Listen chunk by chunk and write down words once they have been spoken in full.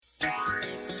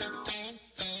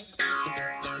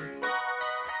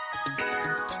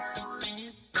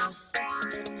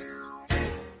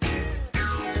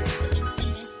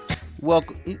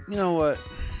Welcome. You know what?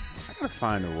 I gotta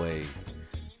find a way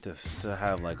to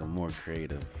have like a more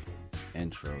creative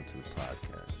intro to the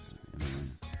podcast. You know what I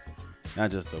mean? Not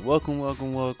just the welcome,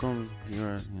 welcome, welcome.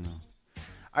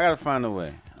 I gotta find a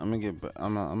way. I'm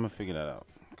gonna figure that out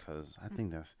because I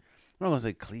think that's. I'm not gonna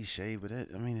say cliche, but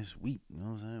it's weak. You know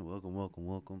what I'm saying? Welcome, welcome,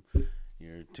 welcome.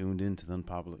 You're tuned into the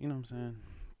unpopular. You know what I'm saying?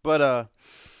 But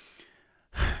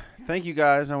thank you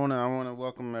guys. I wanna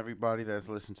welcome everybody that's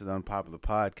listened to the unpopular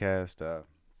podcast.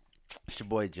 It's your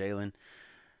boy Jalen,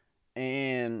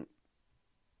 and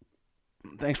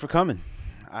thanks for coming.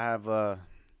 I have a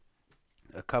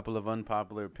couple of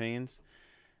unpopular opinions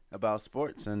about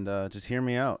sports, and just hear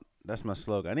me out. That's my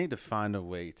slogan. I need to find a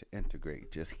way to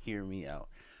integrate. Just hear me out,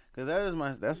 because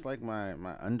that's like my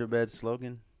underbed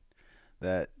slogan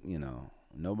that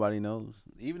nobody knows.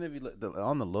 Even if you look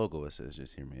on the logo, it says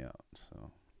 "Just hear me out."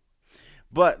 So,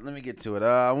 but let me get to it.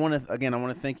 I want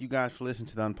to thank you guys for listening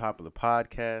to the unpopular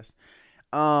podcast.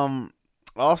 All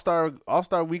Star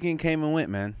Weekend came and went,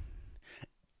 man,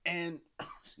 and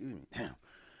excuse me, damn.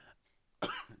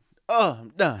 Oh, I'm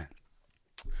done.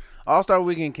 All Star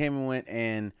Weekend came and went,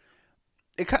 and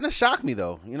it kind of shocked me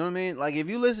though. You know what I mean? Like if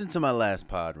you listen to my last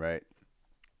pod, right?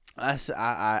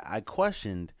 I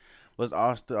questioned, was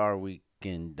All Star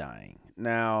Weekend dying?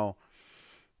 Now,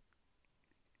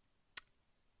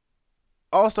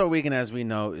 All Star Weekend, as we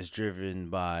know, is driven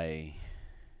by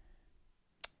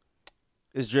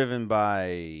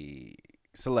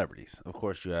celebrities. Of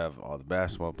course, you have all the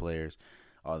basketball players,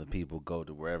 all the people go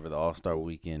to wherever the All Star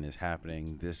Weekend is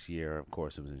happening this year. Of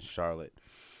course, it was in Charlotte,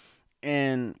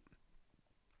 and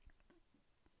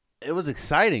it was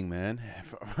exciting, man.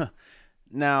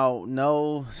 Now,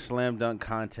 no slam dunk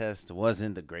contest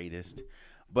wasn't the greatest,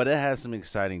 but it had some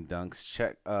exciting dunks.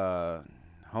 Check,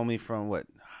 homie from what?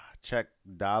 Check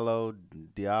Diablo,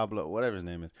 whatever his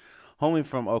name is. Homie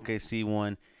from OKC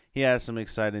won. He had some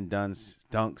exciting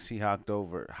dunks. He hopped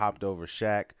over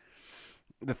Shaq.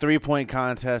 The 3-point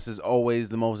contest is always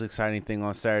the most exciting thing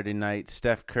on Saturday night.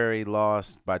 Steph Curry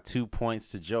lost by 2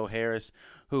 points to Joe Harris,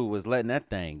 who was letting that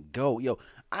thing go. Yo,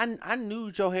 I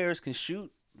knew Joe Harris can shoot,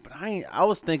 but I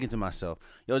was thinking to myself,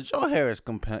 yo, Joe Harris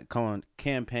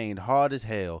campaigned hard as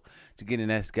hell to get in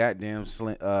that goddamn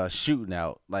shooting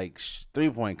out, like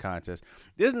 3-point contest.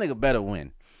 This nigga better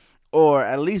win, or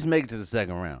at least make it to the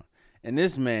second round. And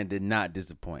this man did not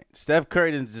disappoint. Steph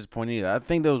Curry didn't disappoint either. I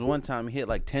think there was one time he hit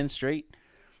like 10 straight.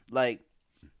 Like,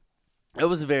 it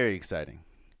was very exciting.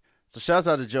 So shouts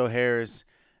out to Joe Harris.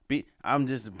 I'm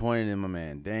disappointed in my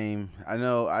man Dame. I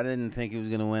know I didn't think he was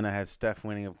gonna win. I had Steph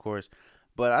winning, of course,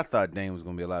 but I thought Dame was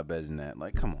gonna be a lot better than that.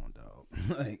 Like, come on, dog.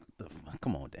 Like,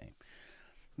 come on, Dame.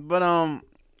 But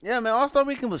yeah, man, All Star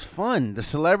Weekend was fun. The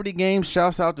celebrity game.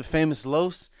 Shouts out to Famous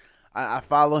Los. I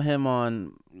follow him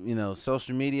on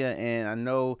social media, and I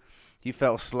know he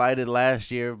felt slighted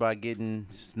last year by getting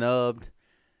snubbed.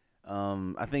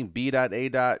 I think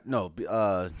Quavo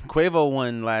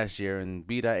won last year, and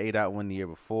B.A. won the year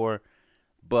before.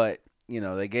 But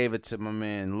they gave it to my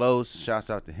man Los. Shouts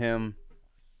out to him.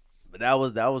 But that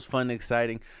was fun and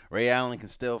exciting. Ray Allen can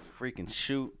still freaking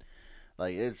shoot.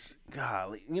 Like, it's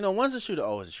golly, once a shooter,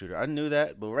 always a shooter. I knew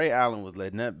that, but Ray Allen was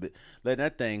letting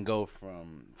that thing go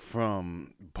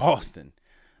from Boston.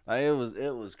 Like, it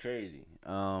was crazy.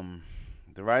 The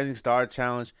Rising Star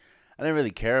Challenge, I didn't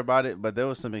really care about it, but there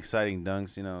was some exciting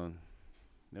dunks. There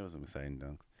was some exciting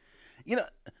dunks.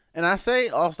 And I say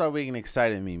All Star Weekend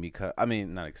excited me because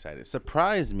not excited,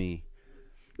 surprised me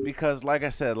because, like I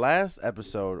said, last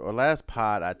episode or last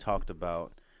pod, I talked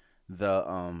about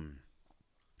the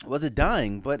was it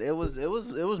dying? But it was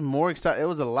more exciting. It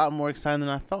was a lot more exciting than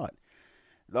I thought.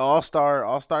 The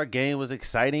All-Star game was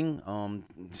exciting.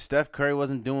 Steph Curry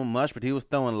wasn't doing much, but he was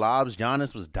throwing lobs.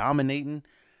 Giannis was dominating,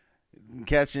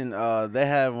 catching. They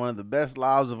had one of the best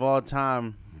lobs of all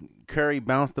time. Curry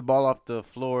bounced the ball off the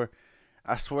floor.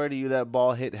 I swear to you, that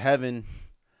ball hit heaven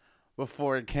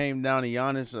before it came down to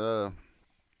Giannis.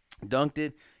 Dunked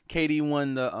it. KD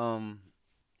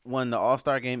won the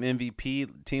All-Star Game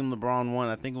MVP. Team LeBron won.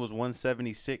 I think it was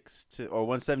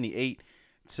 178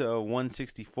 to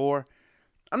 164.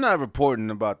 I'm not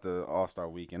reporting about the All-Star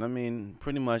Weekend. I mean,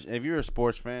 pretty much, if you're a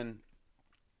sports fan,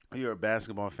 or you're a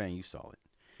basketball fan, you saw it.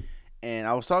 And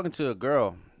I was talking to a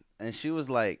girl, and she was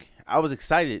like, I was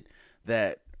excited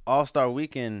that All-Star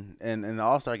Weekend and the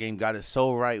All-Star Game got it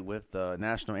so right with the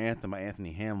national anthem by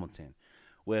Anthony Hamilton,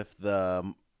 with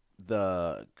the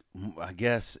I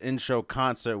guess intro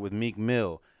concert with Meek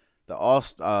Mill, the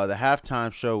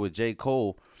halftime show with J.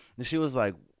 Cole. And she was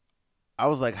like, I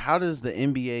was like, how does the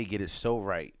NBA get it so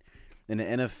right? in the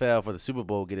NFL for the Super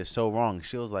Bowl get it so wrong.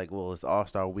 She was like, well, it's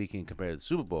All-Star Weekend compared to the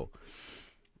Super Bowl.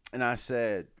 And I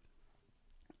said,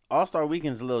 All-Star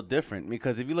Weekend is a little different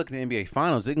because if you look at the NBA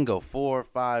Finals, it can go 4,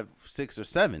 5, 6, or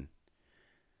 7.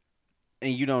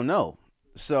 And you don't know.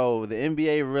 So the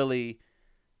NBA really,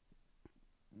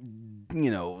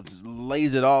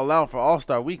 lays it all out for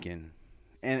All-Star Weekend.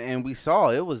 And we saw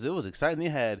it was exciting. They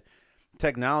had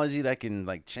technology that can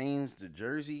like change the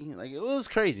jersey. Like it was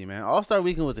crazy, man. All-Star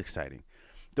Weekend was exciting.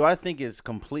 Do I think it's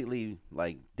completely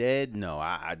like dead? No,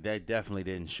 I definitely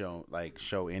didn't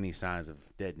show any signs of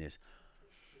deadness.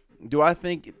 Do I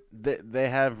think that they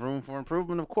have room for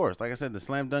improvement? Of course. Like I said, the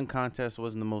slam dunk contest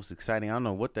wasn't the most exciting. I don't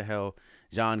know what the hell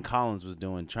John Collins was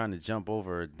doing trying to jump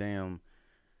over a damn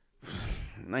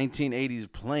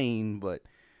 1980s plane, but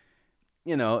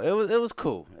it was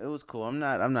cool. It was cool. I'm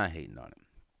not hating on it.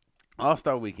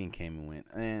 All-Star Weekend came and went,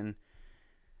 and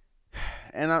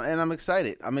I'm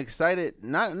excited. I'm excited.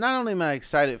 Not only am I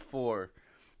excited for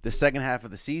the second half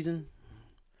of the season,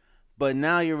 but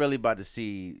now you're really about to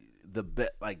see the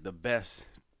best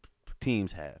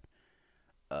teams have.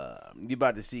 You're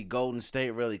about to see Golden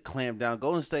State really clamp down.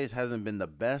 Golden State hasn't been the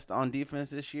best on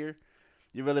defense this year.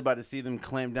 You're really about to see them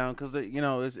clamp down because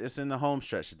it's in the home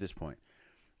stretch at this point.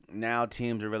 Now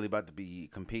teams are really about to be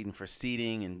competing for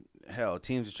seeding, and hell,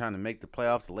 teams are trying to make the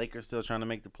playoffs. The Lakers still trying to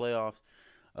make the playoffs.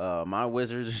 My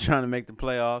Wizards are trying to make the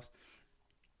playoffs.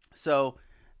 So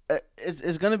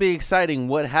it's going to be exciting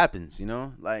what happens,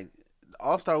 Like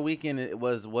All-Star Weekend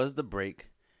was the break,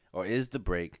 or is the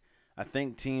break. I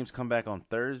think teams come back on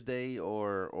Thursday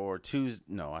or Tuesday.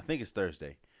 No, I think it's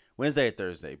Thursday. Wednesday or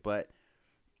Thursday. But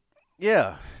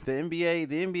yeah, the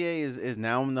NBA is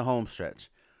now in the home stretch.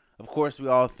 Of course, we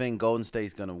all think Golden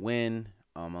State's going to win,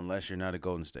 unless you're not a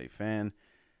Golden State fan.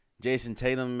 Jason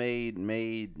Tatum made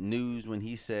news when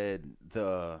he said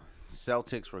the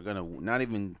Celtics were going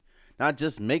to not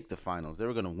just make the finals, they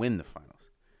were going to win the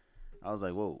finals. I was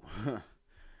like, whoa,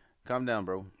 calm down,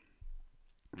 bro.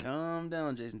 Calm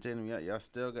down, Jason Tatum. Y'all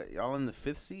still y'all in the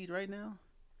 5th seed right now?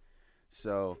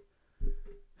 So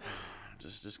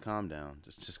just calm down.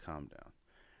 Just calm down.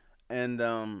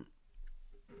 And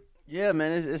yeah,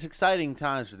 man, it's exciting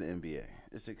times for the NBA.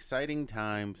 It's exciting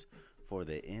times for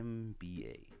the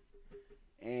NBA.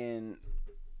 And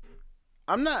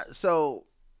I'm not so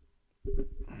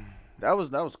that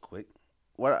was quick.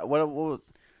 What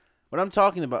I'm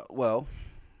talking about, well,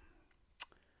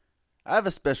 I have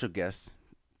a special guest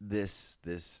this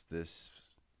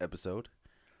episode.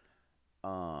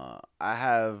 I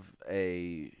have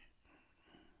a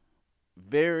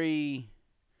very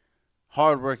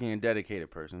hardworking and dedicated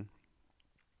person.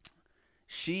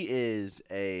 She is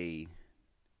a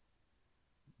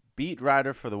beat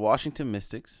writer for the Washington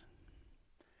Mystics.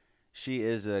 She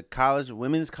is a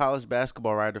women's college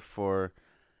basketball writer for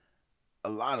a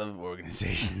lot of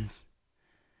organizations.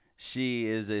 She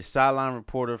is a sideline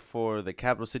reporter for the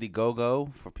Capital City Go-Go.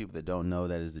 For people that don't know,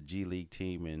 that is the G League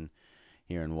team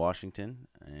here in Washington.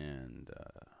 And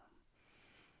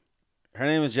her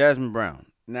name is Jasmine Brown.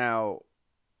 Now,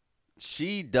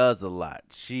 she does a lot.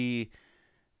 She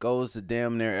goes to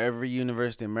damn near every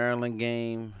University of Maryland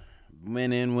game,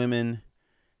 men and women.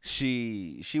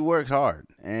 She works hard.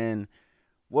 And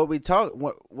what we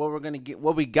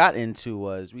got into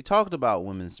was we talked about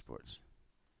women's sports.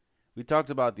 We talked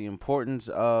about the importance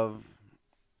of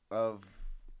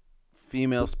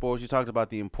female sports. We talked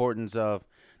about the importance of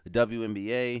the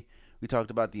WNBA. We talked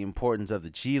about the importance of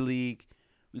the G League.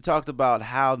 We talked about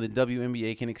how the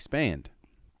WNBA can expand.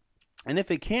 And if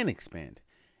it can expand.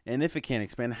 And if it can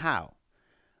expand, how?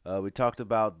 We talked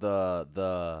about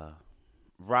the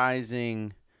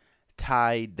rising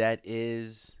tide that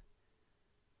is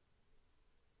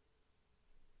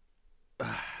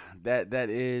that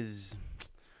is,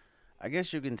 I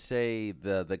guess you can say,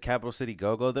 the Capital City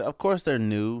Go-Go. Of course, they're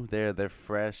new. They're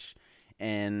fresh,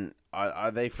 and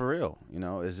are they for real?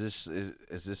 Is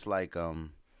this like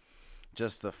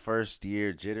just the first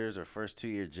year jitters or first 2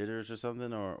 year jitters or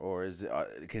something, or is it,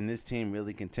 can this team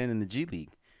really contend in the G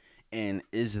League? And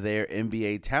is there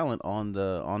NBA talent on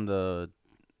the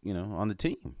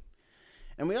team?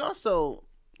 And we also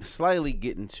slightly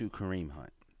get into Kareem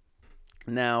Hunt.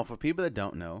 Now, for people that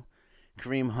don't know,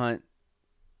 Kareem Hunt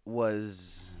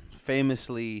was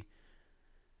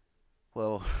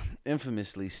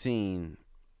infamously seen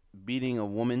beating a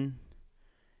woman,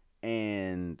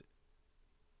 and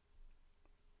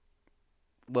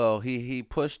he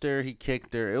pushed her, he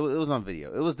kicked her. It was on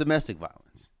video. It was domestic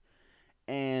violence.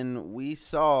 And we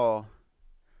saw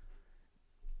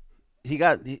he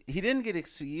didn't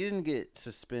get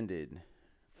suspended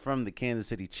from the Kansas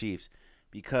City Chiefs,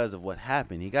 because of what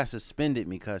happened. He got suspended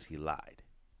because he lied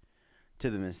to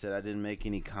them and said, I didn't make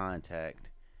any contact.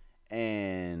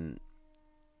 And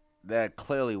that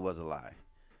clearly was a lie.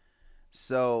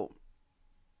 So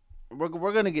we're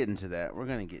going to get into that. We're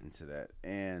going to get into that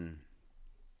and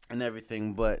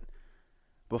everything. But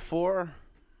before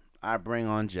I bring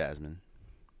on Jasmine,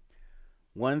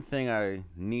 one thing I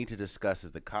need to discuss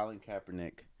is the Colin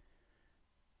Kaepernick,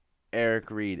 Eric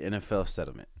Reid NFL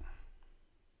settlement.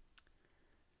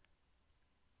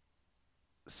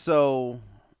 So,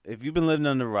 if you've been living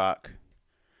under a rock,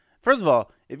 first of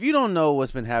all, if you don't know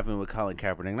what's been happening with Colin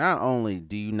Kaepernick, not only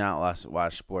do you not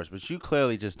watch sports, but you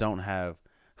clearly just don't have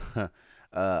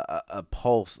a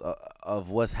pulse of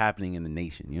what's happening in the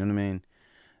nation. You know what I mean?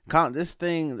 This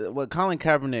thing, what Colin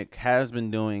Kaepernick has been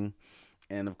doing,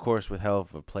 and of course with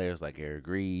help of players like Eric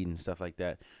Reid and stuff like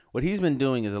that, what he's been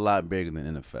doing is a lot bigger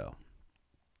than NFL.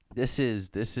 This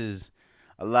is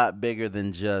a lot bigger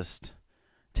than just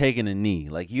taking a knee.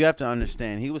 Like, you have to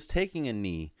understand, he was taking a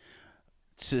knee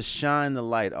to shine the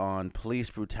light on police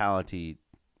brutality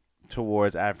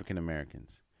towards African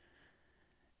Americans.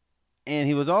 And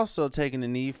he was also taking a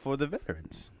knee for the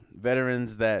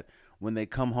veterans that when they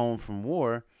come home from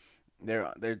war,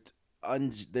 they're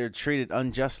treated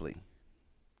unjustly,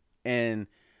 and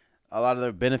a lot of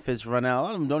their benefits run out. A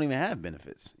lot of them don't even have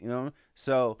benefits, you know.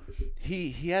 So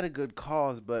he had a good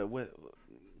cause, but with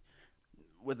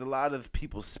a lot of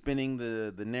people spinning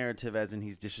the narrative as in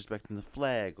he's disrespecting the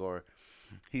flag or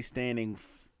he's standing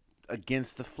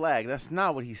against the flag. That's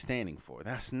not what he's standing for.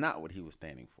 That's not what he was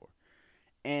standing for.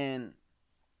 And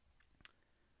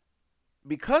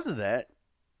because of that,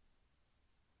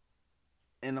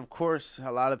 and of course,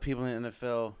 a lot of people in the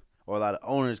NFL or a lot of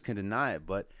owners can deny it,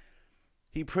 but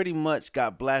he pretty much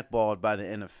got blackballed by the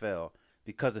NFL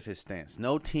because of his stance.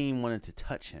 No team wanted to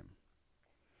touch him.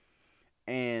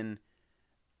 And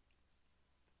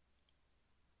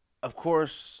of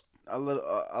course, a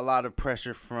lot of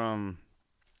pressure from,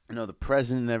 the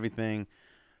president and everything,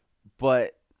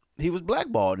 but he was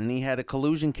blackballed and he had a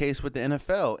collusion case with the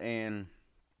NFL. And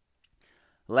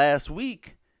last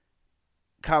week,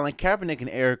 Colin Kaepernick and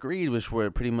Eric Reid, which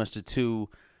were pretty much the two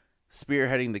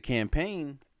spearheading the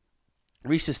campaign,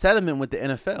 reached a settlement with the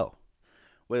NFL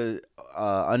with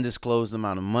undisclosed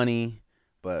amount of money.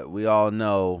 But we all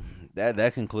know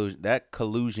that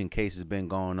collusion case has been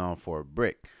going on for a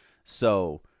brick.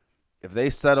 So if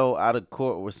they settle out of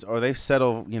court or they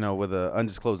settle, with an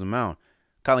undisclosed amount,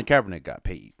 Colin Kaepernick got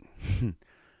paid.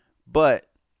 But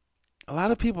a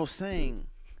lot of people saying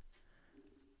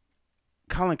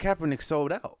Colin Kaepernick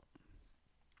sold out.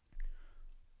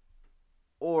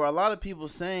 Or a lot of people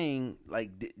saying,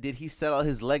 like, did he sell out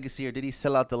his legacy, or did he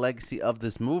sell out the legacy of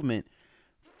this movement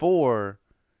for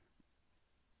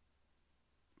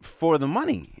the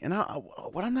money? And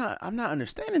I'm not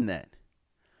understanding that.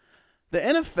 The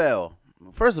NFL,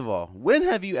 first of all, when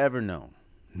have you ever known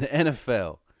the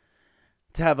NFL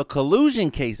to have a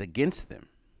collusion case against them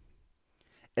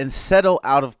and settle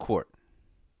out of court?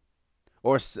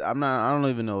 Or I don't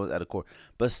even know out of court,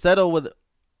 but settle with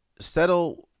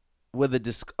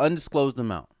an undisclosed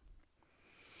amount.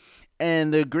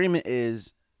 And the agreement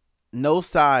is no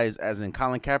sides, as in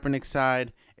Colin Kaepernick's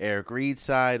side, Eric Reid's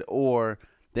side, or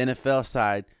the NFL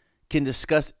side, can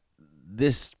discuss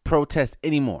this protest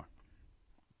anymore.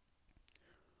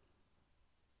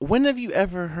 When have you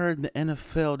ever heard the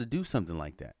NFL to do something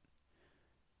like that?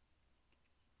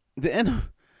 The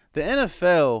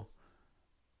NFL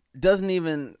doesn't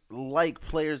even like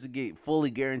players to get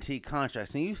fully guaranteed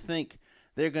contracts. And you think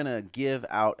they're going to give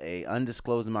out a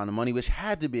undisclosed amount of money, which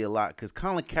had to be a lot because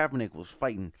Colin Kaepernick was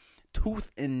fighting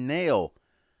tooth and nail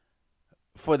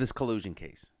for this collusion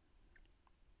case.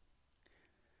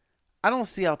 I don't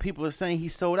see how people are saying he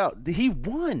sold out. He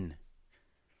won.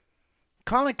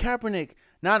 Colin Kaepernick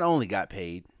not only got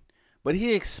paid, but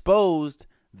he exposed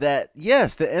that,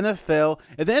 yes, the NFL,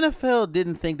 if the NFL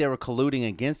didn't think they were colluding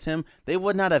against him, they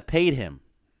would not have paid him.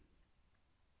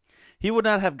 He would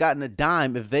not have gotten a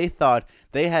dime if they thought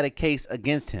they had a case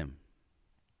against him.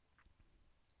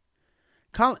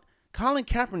 Colin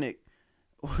Kaepernick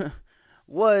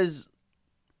was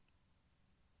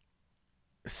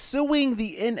suing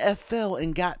the NFL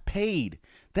and got paid.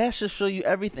 That should show you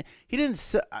everything. He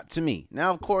didn't, to me.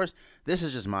 Now, of course, this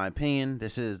is just my opinion.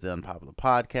 This is the Unpopular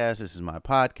Podcast. This is my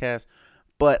podcast.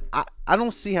 But I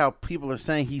don't see how people are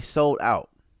saying he sold out.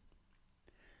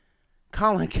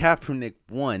 Colin Kaepernick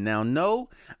won. Now, no,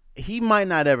 he might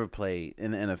not ever play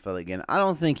in the NFL again. I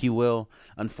don't think he will,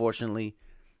 unfortunately.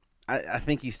 I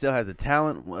think he still has the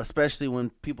talent, especially when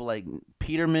people like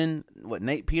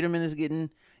Nate Peterman is getting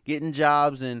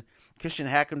jobs, and Christian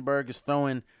Hackenberg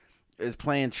is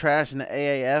playing trash in the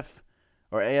AAF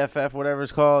or AFF, whatever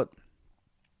it's called.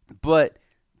 But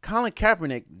Colin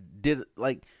Kaepernick did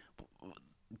like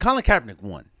Colin Kaepernick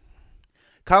won.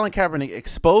 Colin Kaepernick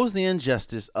exposed the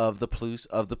injustice of the police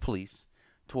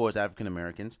towards African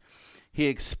Americans. He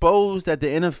exposed that the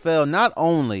NFL not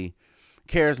only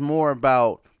cares more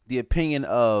about the opinion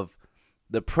of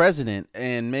the president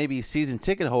and maybe season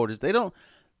ticket holders.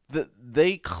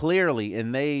 They clearly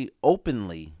and they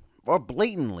openly or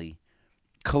blatantly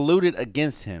colluded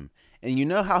against him. And you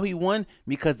know how he won?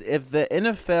 Because if the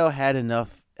NFL had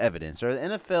enough evidence or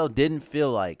the NFL didn't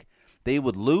feel like they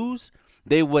would lose,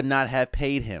 they would not have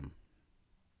paid him.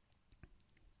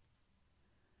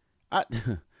 I,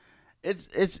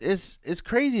 it's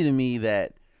crazy to me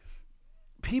that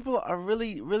people are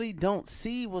really don't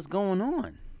see what's going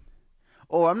on.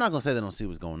 Or I'm not gonna say they don't see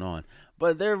what's going on,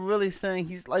 but they're really saying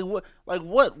he's what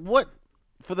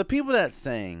for the people that's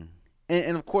saying,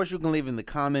 and of course you can leave in the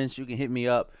comments, you can hit me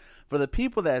up for the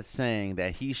people that's saying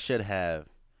that he sold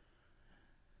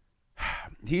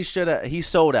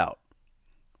out.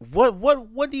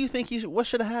 What do you think what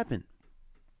should have happened?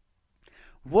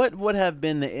 What would have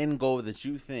been the end goal that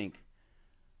you think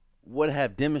would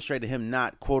have demonstrated him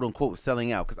not quote unquote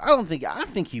selling out? Because I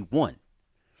think he won.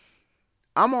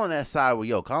 I'm on that side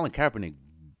where Colin Kaepernick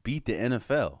beat the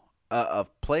NFL. A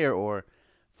player or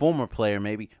former player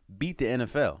maybe beat the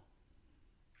NFL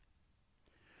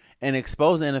and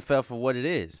exposed the NFL for what it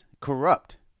is: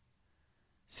 corrupt,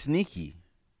 sneaky.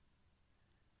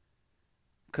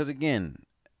 Because again,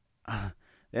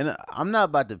 and I'm not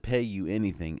about to pay you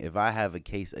anything if I have a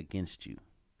case against you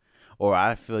or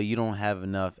I feel you don't have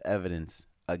enough evidence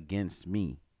against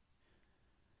me.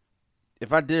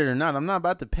 If I did it or not, I'm not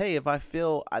about to pay if I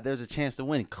feel there's a chance to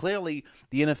win. Clearly,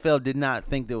 the NFL did not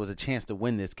think there was a chance to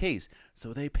win this case,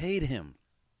 so they paid him.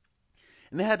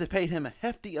 And they had to pay him a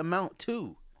hefty amount,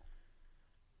 too.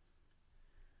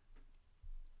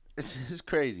 It's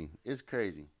crazy. It's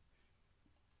crazy.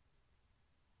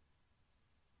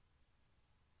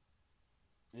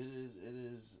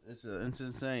 It's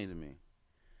insane to me.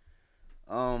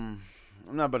 I'm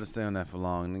not about to stay on that for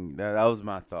long. That was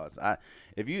my thoughts.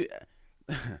 If you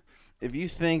if you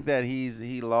think that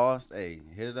he lost, hey,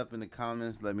 hit it up in the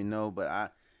comments. Let me know.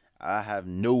 But I have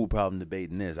no problem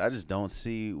debating this. I just don't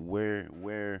see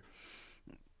where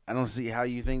I don't see how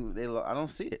you think they. I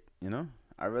don't see it.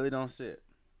 I really don't see it.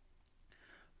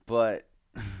 But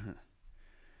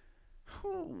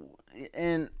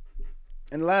and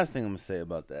the last thing I'm gonna say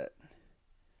about that.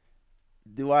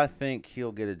 Do I think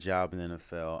he'll get a job in the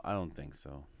NFL? I don't think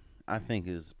so. I think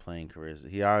his playing career.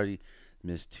 He already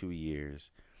missed 2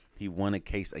 years. He won a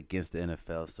case against the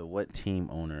NFL. So what team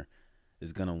owner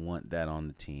is gonna want that on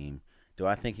the team? Do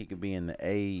I think he could be in the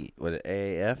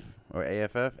AAF or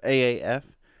AFF? AAF,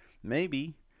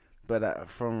 maybe. But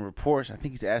from reports, I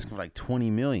think he's asking for like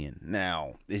 $20 million.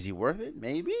 Now, is he worth it?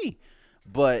 Maybe.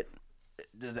 But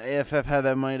does the AFF have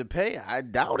that money to pay? I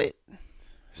doubt it.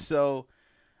 So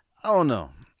I don't know.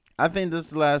 I think this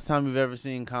is the last time we've ever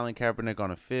seen Colin Kaepernick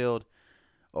on a field,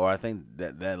 or I think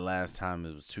that last time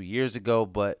it was 2 years ago.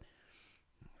 But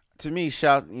to me,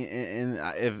 shout and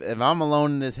if I'm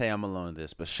alone in this, hey, I'm alone in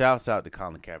this. But shouts out to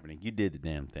Colin Kaepernick. You did the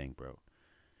damn thing, bro.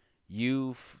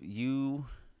 You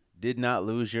did not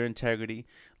lose your integrity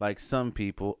like some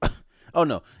people. Oh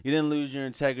no, you didn't lose your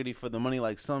integrity for the money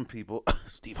like some people.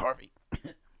 Steve Harvey.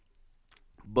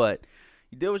 But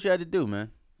you did what you had to do, man.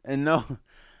 And no.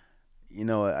 You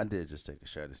know what? I did just take a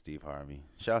shot at Steve Harvey.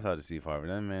 Shout out to Steve Harvey.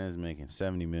 That man is making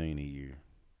 $70 million a year.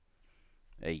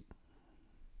 Hey,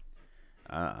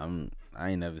 I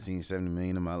ain't never seen $70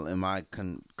 million in my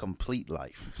complete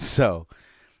life. So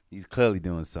he's clearly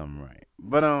doing something right.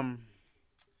 But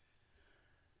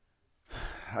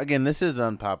again, this is the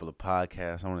Unpopular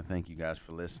Podcast. I want to thank you guys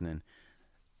for listening.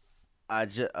 I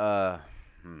just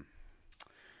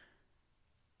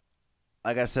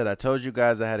like I said, I told you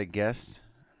guys I had a guest,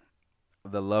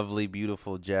 the lovely,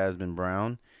 beautiful Jasmine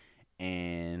Brown,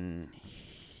 and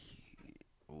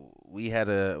we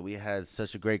had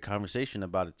such a great conversation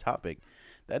about a topic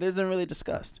that isn't really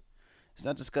discussed. It's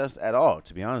not discussed at all,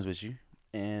 to be honest with you.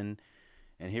 And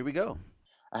here we go.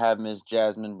 I have Miss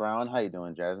Jasmine Brown. How you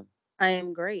doing, Jasmine? I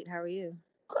am great. How are you?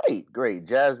 Great, great.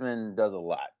 Jasmine does a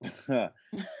lot.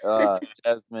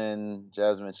 Jasmine,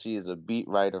 she is a beat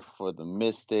writer for the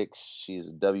Mystics. She's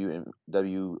a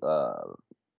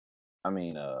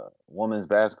women's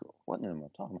basketball. What am I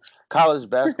talking about? College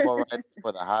basketball writer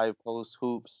for the High Post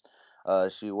Hoops.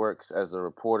 She works as a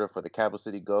reporter for the Capital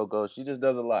City Go Go. She just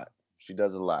does a lot. She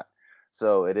does a lot.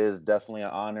 So it is definitely an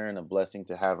honor and a blessing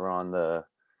to have her on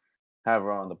have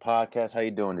her on the podcast. How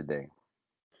you doing today?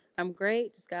 I'm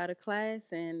great. Just got out of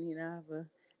class, and I have a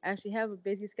actually have a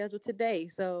busy schedule today.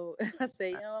 So I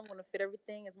say, I'm gonna fit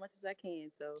everything as much as I can.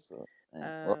 So, So,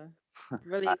 man, well, uh,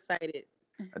 really I, excited.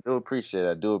 I do appreciate it.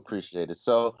 I do appreciate it.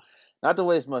 So, not to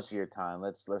waste much of your time,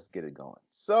 let's get it going.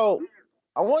 So,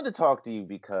 I wanted to talk to you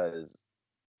because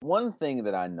one thing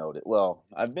that I noted, well,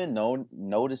 I've been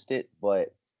noticed it,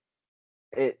 but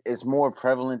it's more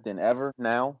prevalent than ever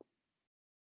now.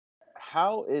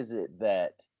 How is it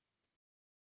that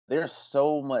there's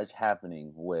so much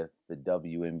happening with the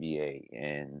WNBA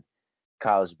and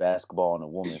college basketball on a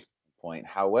woman's point?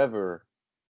 However,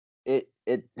 it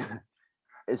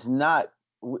it's not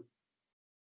w-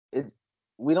 it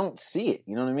we don't see it.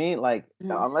 You know what I mean? Like Mhm,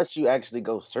 unless you actually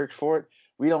go search for it,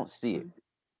 we don't see it.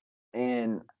 mhm,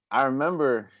 And I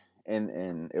remember,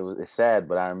 and it's sad,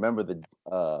 but I remember the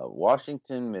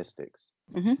Washington Mystics,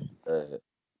 mhm, the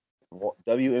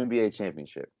WNBA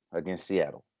championship against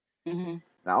Seattle. mhm,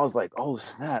 And I was like, oh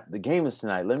snap, the game is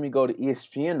tonight. Let me go to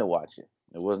ESPN to watch it.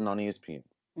 It wasn't on ESPN.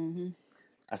 mhm.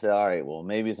 I said, all right, well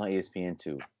maybe it's on ESPN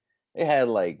too. They had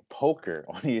like poker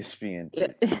on ESPN Yeah,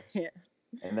 too. yeah.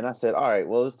 And then I said, all right,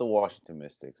 well, it's the Washington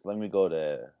Mystics. Let me go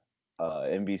to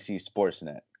NBC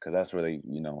Sportsnet because that's where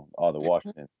all the Mhm,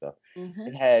 Washington stuff.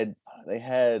 They mhm, had they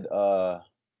had uh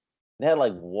they had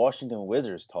like Washington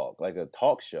Wizards talk, like a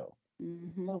talk show.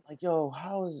 mhm. So I'm like, yo,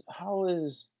 how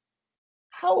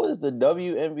is the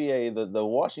WNBA, the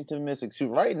Washington Mystics, who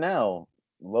right now,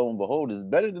 lo and behold, is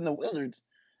better than the Wizards?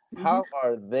 Mhm. How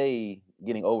are they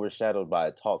getting overshadowed by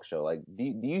a talk show? Like, do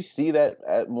you see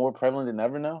that more prevalent than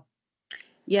ever now?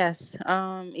 Yes.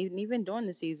 Even during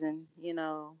the season,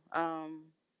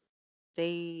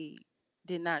 they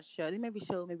did not show. They maybe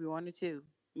showed maybe one or two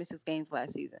Mrs. games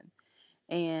last season,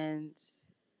 and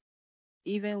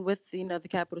even with the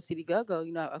Capital City Go-Go,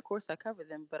 of course I cover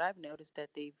them, but I've noticed that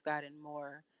they've gotten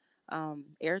more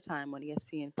airtime on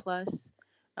ESPN Plus,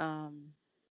 um,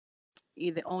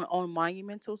 either on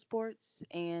Monumental Sports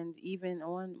and even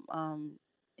on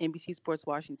NBC Sports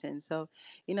Washington. So,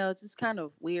 it's just kind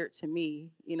of weird to me.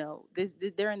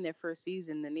 They're in their first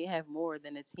season and they have more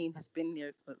than a team has been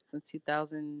there since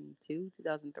 2002,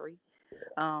 2003.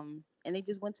 And they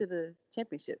just went to the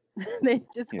championship. They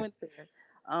just Yeah. went there.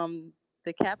 Um,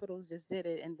 the Capitals just did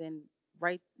it, and then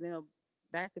right,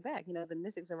 back to back. The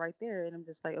Mystics are right there, and I'm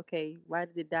just like, okay, why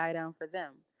did it die down for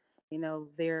them?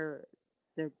 They're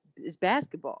it's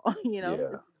basketball.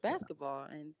 Yeah. It's basketball,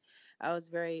 and I was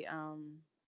very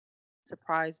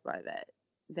surprised by that.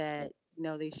 That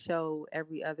they show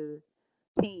every other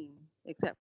team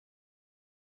except.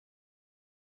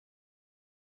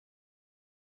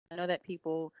 I know that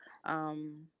people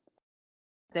um,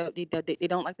 they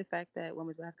don't like the fact that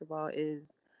women's basketball is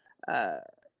uh,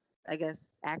 I guess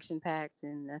action packed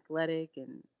and athletic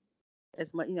and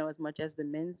as much as the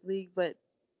men's league, but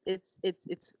it's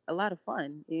a lot of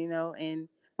fun, and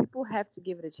people have to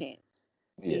give it a chance.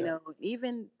 Yeah.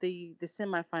 Even the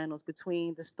semifinals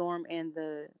between the Storm and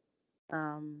the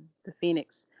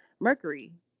Phoenix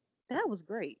Mercury, that was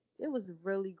great. It was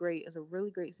really great. It was a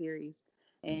really great series,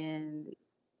 and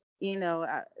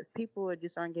people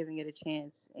just aren't giving it a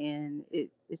chance, and it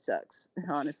sucks,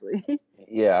 honestly.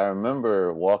 Yeah, I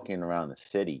remember walking around the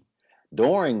city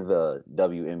during the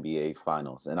WNBA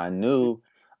finals, and I knew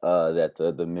that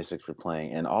the Mystics were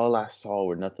playing, and all I saw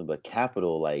were nothing but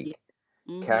Yeah.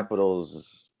 Mhm.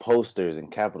 Capitals posters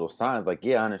and Capital signs. Like,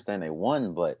 yeah, I understand they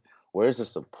won, but where's the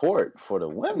support for the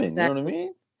women? You know what I Exactly.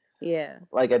 mean? Yeah.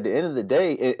 Like at the end of the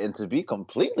day, and to be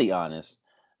completely honest,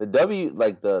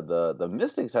 the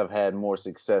Mystics have had more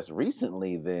success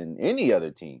recently than any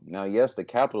other team. Now, yes, the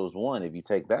Capitals won if you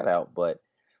take that out, but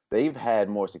they've had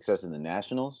more success in the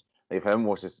Nationals. They've had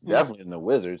more success Mhm. definitely in the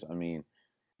Wizards. I mean,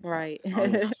 Right. I don't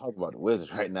even want to talk about the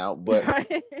Wizards right now, but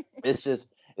Right. it's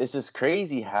just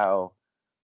crazy how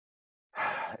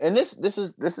and this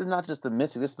is not just the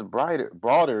Mystics, this is the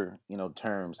broader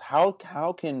terms. How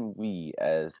can we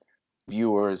as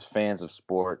viewers, fans of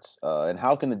sports, and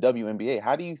how can the WNBA?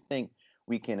 How do you think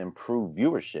we can improve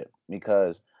viewership?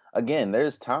 Because again,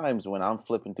 there's times when I'm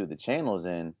flipping through the channels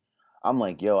and I'm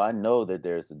like, yo, I know that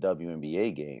there's the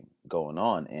WNBA game going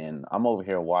on, and I'm over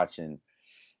here watching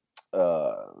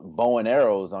bow and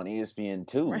arrows on ESPN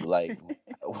two. Right. Like,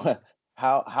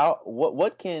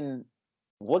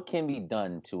 what can be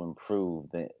done to improve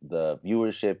the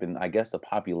viewership and I guess the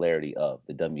popularity of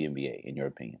the WNBA in your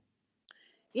opinion?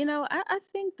 I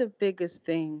think the biggest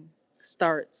thing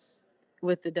starts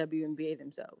with the WNBA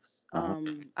themselves. Uh-huh.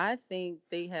 I think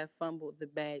they have fumbled the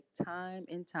bag time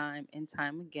and time and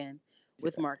time again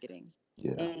with Yeah. marketing.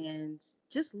 Yeah. And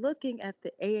just looking at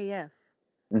the AAF.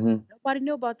 Mhm. Nobody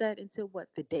knew about that until what,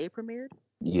 the day it premiered,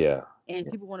 Yeah. and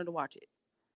Yeah. people wanted to watch it.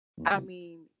 I Mhm.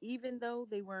 mean, even though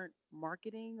they weren't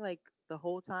marketing like the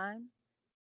whole time,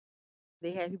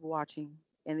 they had people watching,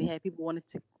 and they had people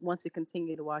want to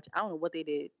continue to watch. I don't know what they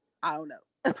did. I don't know,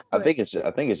 but I think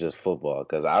it's just football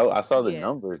because I saw the yeah,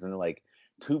 numbers and like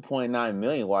 2.9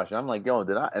 million watching. I'm like, yo,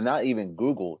 did I? And I even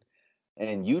Googled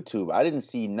and YouTube. I didn't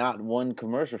see not one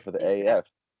commercial for the exactly. AF.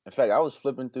 In fact, I was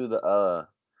flipping through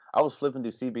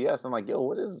CBS. I'm like, yo,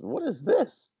 what is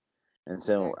this? And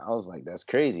so Exactly. I was like, that's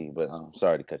crazy. But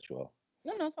sorry to cut you off.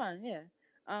 No, no, it's fine. Yeah.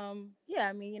 Yeah.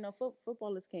 I mean,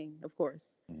 football is king, of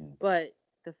course, Hmm. but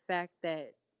the fact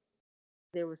that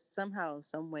there was somehow,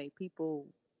 some way, people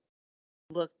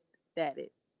looked at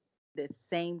it the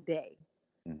same day,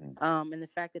 Hmm. and the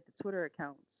fact that the Twitter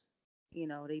accounts,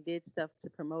 they did stuff to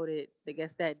promote it, I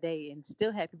guess, that day, and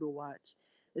still had people watch,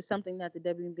 is something that the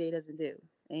WNBA doesn't do.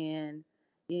 And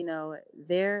you know,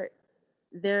 there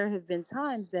there have been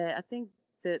times that I think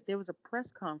that there was a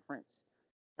press conference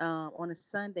on a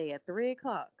Sunday at 3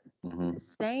 o'clock, Hmm. the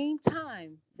same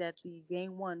time that the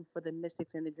game one for the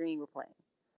Mystics and the Dream were playing.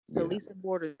 So Yeah. Lisa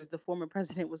Borders, the former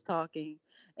president, was talking,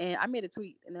 and I made a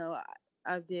tweet.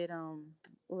 I did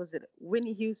what was it?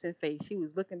 Whitney Houston face. She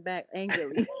was looking back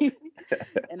angrily,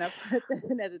 and I put that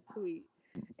in as a tweet.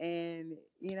 And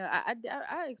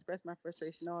I expressed my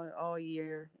frustration all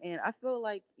year, and I feel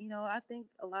like I think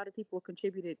a lot of people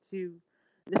contributed to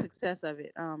the success of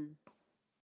it.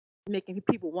 Making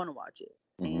people want to watch it.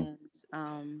 Hmm.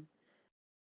 And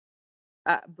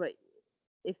but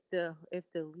if the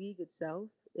league itself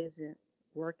isn't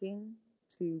working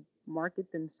to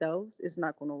market themselves, it's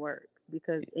not going to work,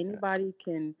 because anybody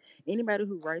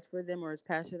who writes for them or is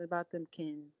passionate about them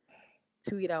can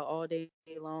tweet out all day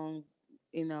long,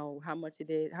 how much it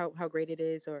is, how great it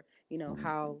is, or Hmm.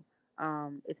 how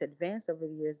it's advanced over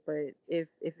the years. But if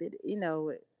it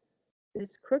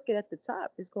it's crooked at the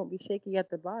top, it's going to be shaky at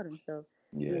the bottom. So,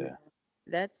 you Yeah. know,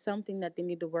 that's something that they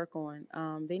need to work on.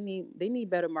 They need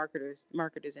better marketers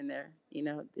in there.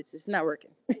 It's not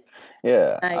working.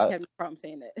 Yeah. I have no problem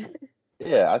saying that.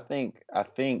 Yeah. I think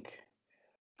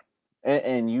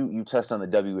and you touched on the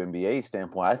WNBA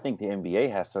standpoint. I think the NBA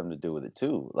has something to do with it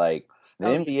too. Like the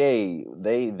Oh yeah.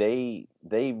 NBA,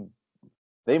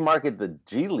 they market the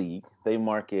G League. They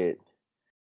market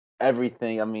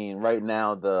everything. I mean, right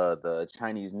now the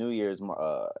Chinese New Year's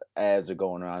ads are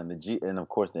going around, and and of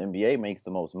course the NBA makes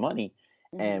the most money.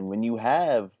 Hmm. And when you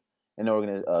have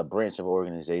a branch of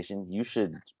organization, you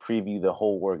should preview the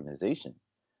whole organization.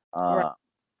 Right. Uh,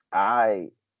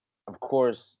 I of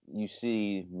course, you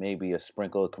see maybe a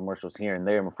sprinkle of commercials here and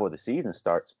there before the season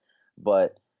starts,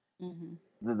 but Hmm.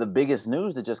 the biggest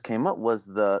news that just came up was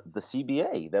the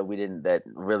CBA that we didn't that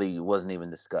really wasn't even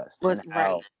discussed, and Was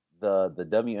how right. the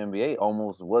WNBA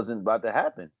almost wasn't about to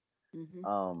happen. Hmm.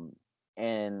 Um,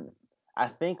 and I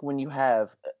think when you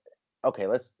have okay,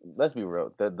 let's be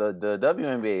real, the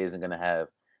WNBA isn't gonna have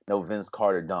no Vince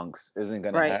Carter dunks, isn't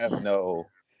gonna Right. have no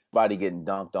body getting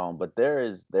dunked on, but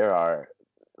there are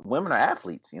women are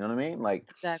athletes, you know what I mean? Like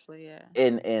Exactly. Yeah.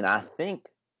 and I think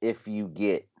if you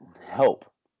get help,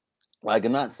 like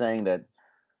I'm not saying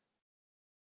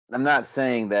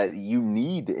that you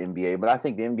need the NBA, but I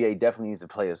think the NBA definitely needs to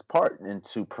play its part and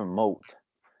to promote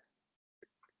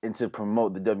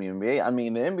the WNBA. I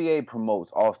mean, the NBA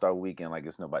promotes All Star Weekend like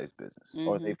it's nobody's business,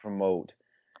 or they Hmm. promote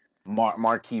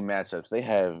marquee matchups. They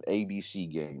have ABC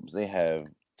games, they have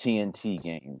TNT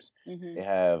games, Hmm. they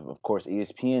have, of course,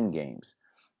 ESPN games.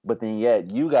 But then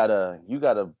yet you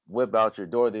gotta whip out your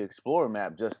Dora the Explorer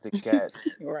map just to catch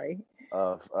Right.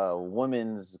 a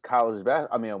women's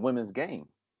I mean a women's game,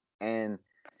 and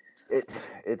it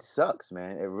it sucks,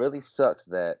 man. It really sucks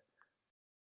that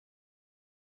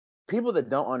people that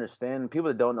don't understand, people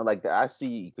that don't know, like I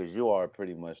see, because you are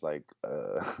pretty much like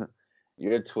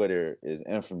your Twitter is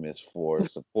infamous for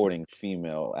supporting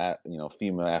female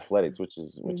athletics, which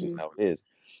is Hmm. how it is.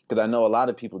 Because I know a lot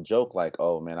of people joke like,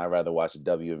 "Oh man, I'd rather watch a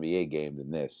WNBA game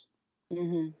than this."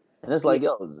 Hmm. And it's Yeah. like,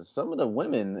 yo, some of the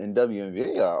women in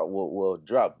WNBA will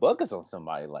drop buckets on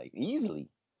somebody like easily.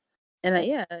 And And,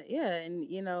 yeah, yeah, and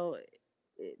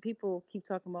people keep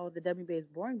talking about the WNBA is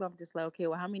boring, but I'm just like, okay,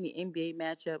 well, how many NBA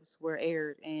matchups were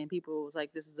aired and people was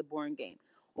like, this is a boring game,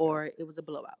 yeah, or it was a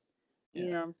blowout. You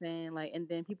yeah, know what I'm saying? Like, and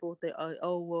then people think,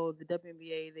 oh, well, the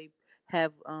WNBA, they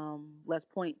have less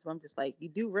points. So I'm just like, you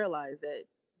do realize that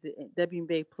the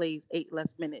WNBA plays 8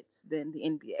 less minutes than the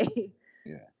NBA.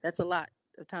 yeah, That's a lot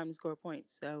of time to score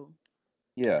points. So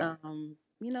yeah,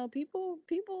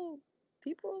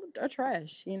 people are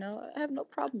trash. I have no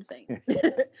problem saying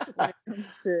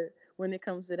it when it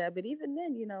comes to that. But even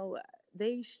then,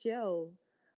 they show.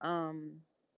 um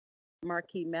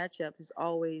marquee matchup is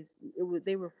always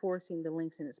they were forcing the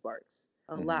Lynx and the Sparks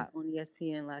a Hmm. lot on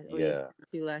ESPN or Yeah,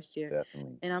 ESPN2 last year,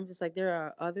 definitely. and I'm just like, there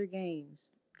are other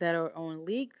games that are on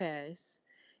League Pass,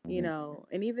 Hmm.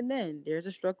 and even then, there's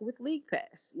a struggle with League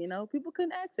Pass. People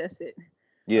couldn't access it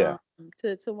Yeah. um,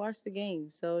 to watch the game.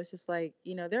 So it's just like,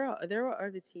 there are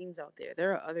other teams out there.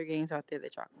 There are other games out there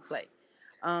that y'all can play.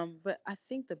 But I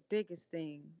think the biggest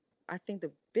thing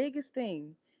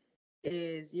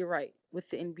is you're right with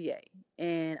the NBA.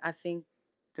 And I think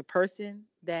the person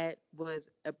that was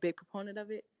a big proponent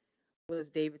of it was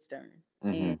David Stern.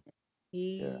 Hmm. And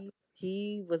Yeah.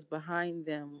 he was behind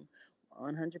them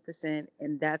 100%,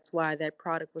 and that's why that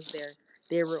product was there.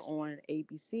 They were on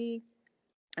ABC.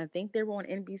 I think they were on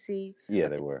NBC. Yeah, I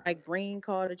they think were. Mike Breen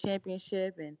called a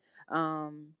championship, and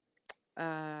um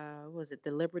what was it,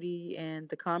 the Liberty and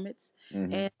the Comets,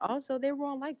 Hmm. and also they were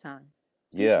on Lifetime.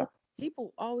 Yeah.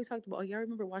 People always talked about, oh yeah, I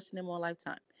remember watching them on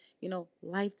Lifetime.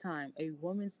 Lifetime, a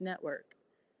woman's network.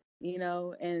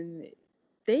 And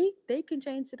they can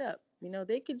change it up.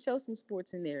 They can show some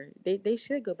sports in there. They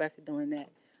should go back to doing that.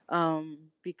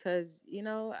 Because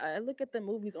I look at the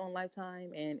movies on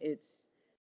Lifetime, and it's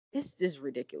just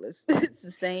ridiculous. It's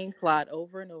the same plot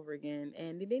over and over again,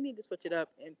 and they need to switch it up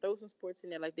and throw some sports in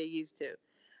there like they used to.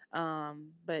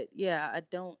 But yeah, I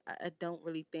don't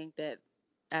really think that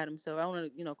Adam Silver. I don't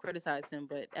want to criticize him,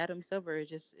 but Adam Silver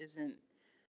just isn't.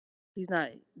 He's not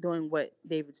doing what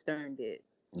David Stern did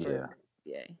for Yeah.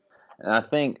 yeah. And I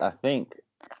think,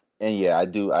 and yeah, I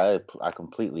do. I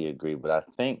completely agree. But I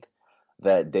think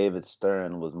that David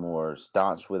Stern was more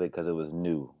staunch with it because it was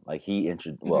new. Like Hmm.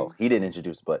 he didn't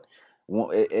introduce, but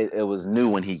it was new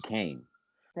when he came.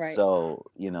 Right. So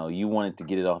you wanted to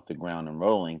get it off the ground and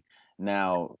rolling.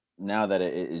 Now that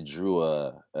it drew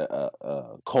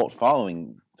a cult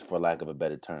following, for lack of a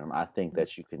better term, I think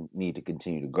that you can need to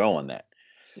continue to grow on that.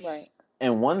 Right.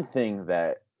 And one thing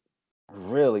that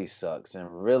really sucks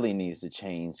and really needs to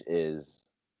change is,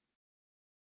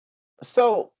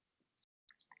 so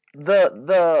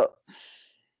the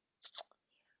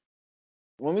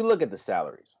when we look at the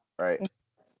salaries, right?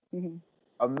 Hmm.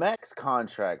 A max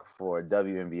contract for a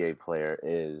WNBA player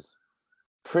is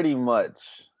pretty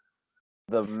much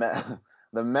the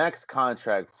the max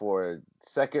contract for a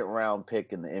second round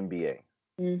pick in the NBA.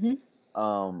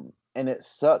 Hmm. And it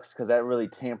sucks because that really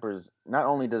tampers. Not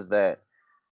only does that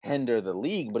hinder the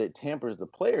league, but it tampers the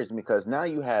players because now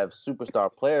you have superstar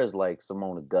players like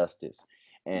Simone Augustus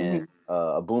and Hmm.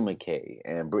 Abumake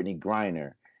and Brittany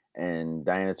Griner and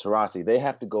Diana Taurasi. They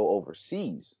have to go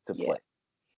overseas to Yeah. play.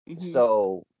 Hmm.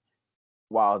 So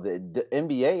while the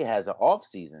NBA has an off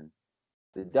season,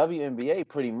 the WNBA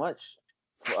pretty much,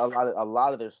 for a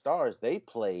lot of their stars, they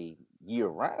play year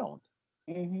round.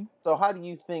 Hmm. So how do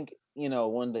you think,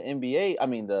 when the NBA, I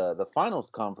mean the finals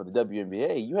come for the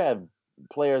WNBA, you have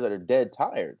players that are dead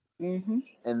tired, Hmm.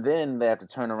 and then they have to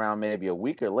turn around maybe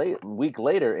week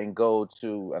later and go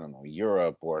to, I don't know,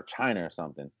 Europe or China or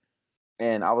something.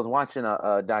 And I was watching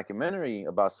a documentary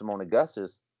about Simone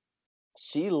Augustus.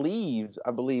 She leaves,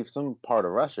 I believe, some part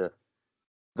of Russia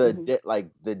Hmm. like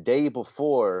the day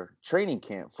before training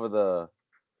camp for the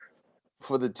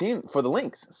team, for the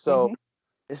Lynx. So Hmm.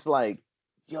 it's like,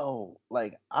 yo,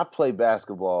 like I play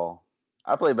basketball,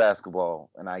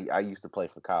 and I used to play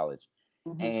for college,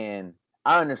 Hmm. and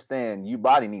I understand your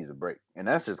body needs a break, and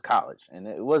that's just college, and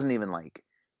it wasn't even like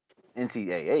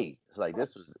NCAA. It's like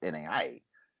this was NAIA.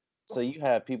 So you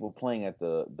have people playing at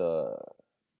the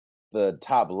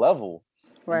top level,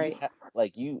 and Right.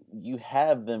 you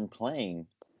have them playing,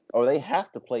 or they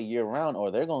have to play year round,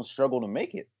 or they're gonna struggle to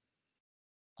make it,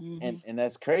 and Hmm. and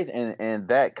that's crazy, and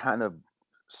that kind of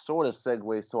sort of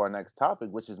segues to our next topic,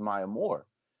 which is Maya Moore.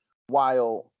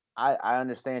 While I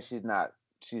understand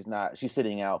she's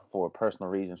sitting out for personal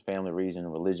reasons, family reason,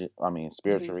 religion, I mean Hmm.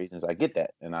 spiritual reasons. I get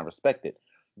that and I respect it,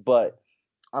 but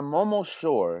I'm almost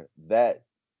sure that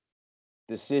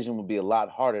decision would be a lot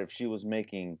harder if she was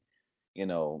making, you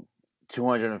know,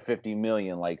 250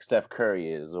 million like Steph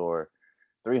Curry is, or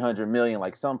 300 million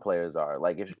like some players are.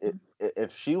 Like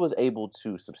if she was able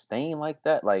to sustain like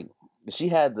that, like if she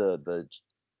had the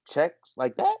check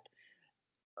like that,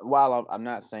 while I'm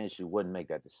not saying she wouldn't make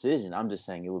that decision, I'm just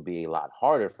saying it would be a lot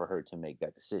harder for her to make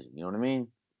that decision. You know what I mean?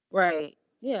 Right.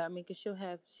 Yeah. I mean, cause she'll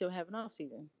have an off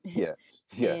season, Yes.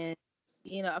 Yes.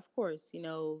 and of course,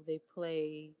 they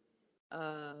play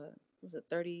uh was it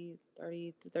 30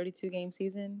 to 32 game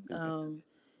season.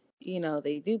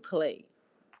 They do play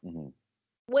Hmm.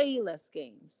 way less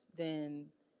games than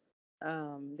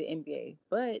the NBA.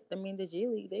 But I mean, the G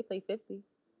League, they play 50,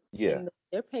 Yeah. and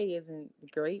their pay isn't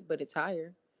great, but it's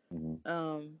higher. Hmm.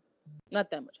 Um not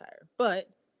that much higher, but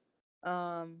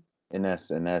um, And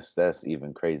that's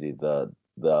even crazy. The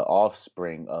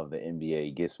offspring of the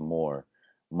NBA gets more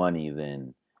money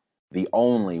than the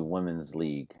only women's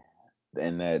league,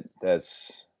 and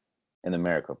that's in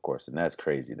America, of course, and that's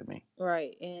crazy to me.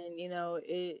 right, and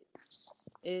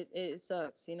it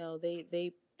sucks.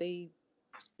 They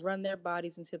run their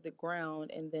bodies into the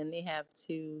ground, and then they have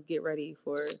to get ready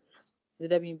for the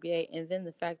WNBA, and then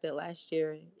the fact that last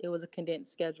year it was a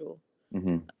condensed schedule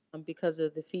Hmm. because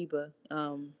of the FIBA,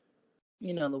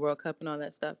 the World Cup and all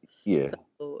that stuff. Yeah,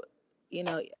 So,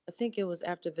 I think it was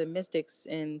after the Mystics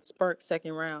and Sparks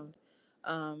second round,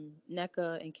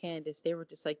 NECA and Candace, they were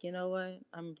just like, you know what?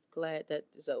 I'm glad that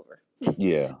it's over.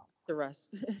 yeah, The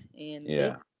rest, and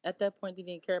they yeah. at that point they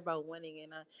didn't care about winning,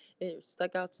 and it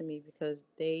stuck out to me because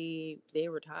they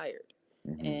were tired,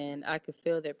 Hmm. and I could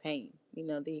feel their pain.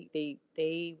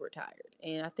 They were tired,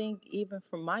 and I think even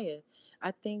for Maya,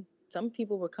 I think some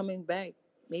people were coming back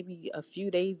maybe a few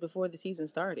days before the season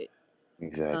started,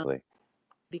 um, Exactly.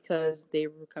 because they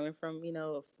were coming from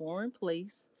a foreign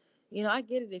place. I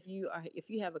get it if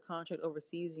you have a contract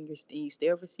overseas and you stay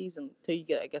overseas until you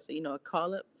get, I guess, a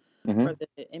call up for Hmm. the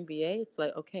NBA. It's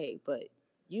like, okay, but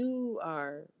you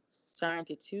are signed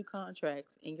to two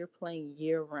contracts and you're playing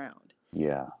year round,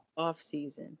 Yeah. off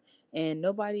season, and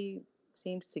nobody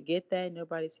seems to get that.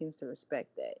 Nobody seems to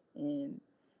respect that, and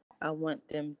I want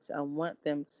them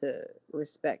to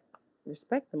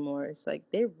respect them more. It's like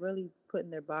they're really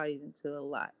putting their bodies into a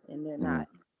lot, and Hmm.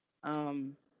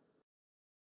 um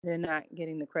they're not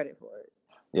getting the credit for it.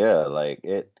 Yeah, like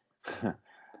it.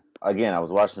 Again, I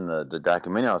was watching the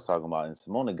documentary I was talking about, and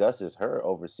Simone Augustus, her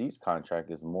overseas contract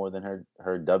is more than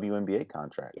her WNBA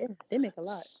contract. Yeah, they make a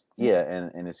lot. Yeah,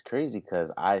 and it's crazy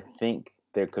because I think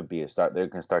there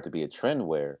can start to be a trend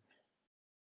where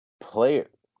player,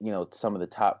 some of the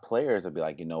top players will be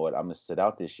like, you know what, I'm gonna sit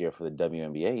out this year for the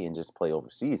WNBA and just play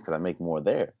overseas because I make more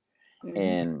there. Hmm.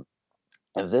 And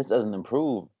if this doesn't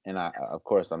improve, and of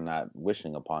course I'm not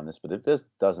wishing upon this, but if this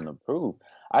doesn't improve,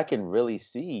 I can really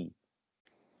see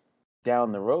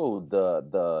down the road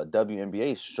the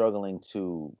WNBA struggling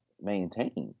to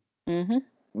maintain, Hmm.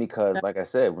 because like I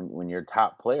said, when your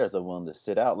top players are willing to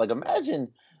sit out, like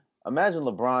imagine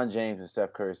LeBron James and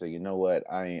Steph Curry say, you know what,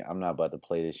 I'm not about to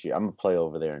play this year. I'm gonna play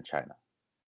over there in China.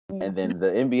 And Hmm. then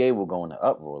the NBA will go into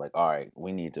uproar, like, all right,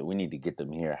 we need to get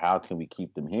them here. How can we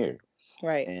keep them here?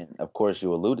 Right. And of course,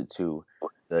 you alluded to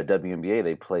the WNBA.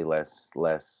 They play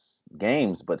less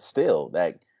games, but still,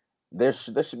 that there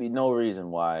should be no reason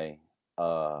why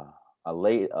uh,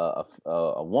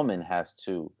 a woman has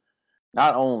to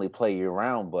not only play year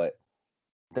round, but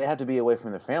they have to be away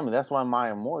from their family. That's why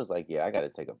Maya Moore is like, yeah, I got to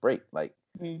take a break. Like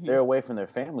Hmm. they're away from their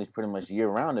families pretty much year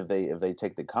round if they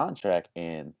take the contract,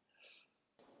 and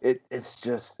it's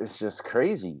just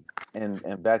crazy.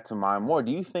 And back to Maya Moore,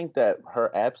 do you think that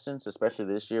her absence, especially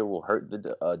this year, will hurt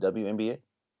the WNBA?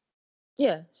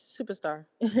 Yeah, superstar.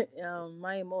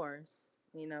 Maya Morris.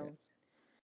 You know,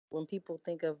 when people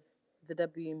think of the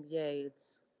WNBA,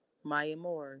 it's Maya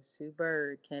Moore, Sue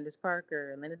Bird, Candace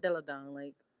Parker, Lena Deladon.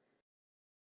 Like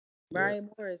Yeah, Maya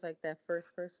Moore is like that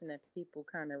first person that people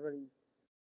kind of really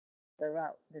throw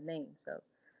out the name. So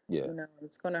yeah,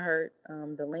 it's going to hurt.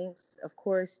 The Lynx, of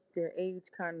course, their age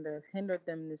kind of hindered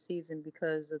them this season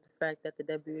because of the fact that the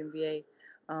WNBA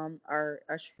are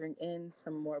ushering in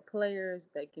some more players.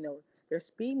 Like they're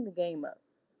speeding the game up.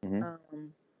 hmm,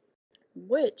 Um,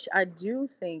 which I do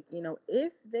think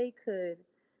if they could,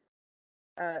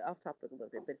 off topic a little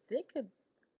bit, but they could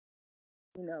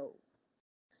you know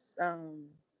um,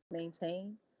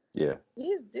 maintain. yeah,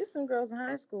 There's some girls in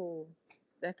high school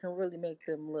that can really make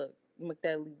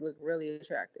that league look really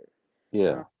attractive.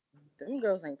 Um, yeah. them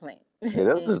girls ain't playing. Yeah,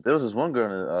 there was And this, there was this one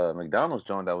girl in McDonald's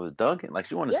joint that was dunking, like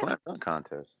she won a yeah, slam dunk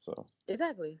contest. So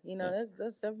exactly. yeah,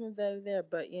 That's several that are there,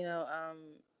 but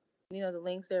the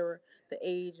links there were the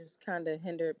age was kind of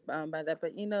hindered by that,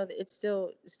 but it's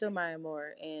still Maya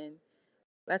Moore, and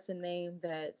that's a name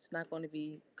that's not going to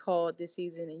be called this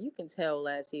season, and you can tell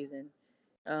last season,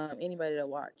 anybody that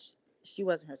watched, she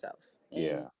wasn't herself, and,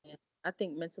 yeah, and I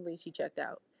think mentally she checked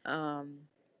out,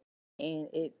 and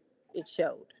it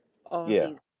showed all yeah,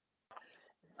 season,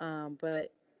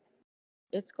 but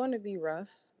it's going to be rough,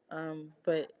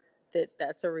 but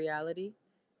that's a reality,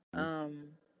 mhm, um,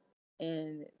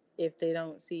 and if they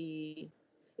don't see,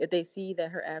 if they see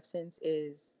that her absence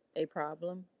is a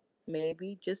problem,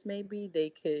 maybe just maybe they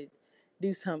could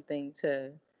do something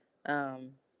to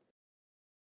um,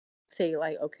 say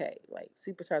like, okay, like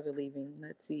superstars are leaving.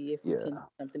 Let's see if we can do yeah,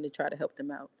 something to try to help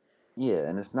them out. yeah.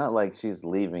 And it's not like she's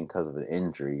leaving because of an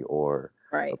injury or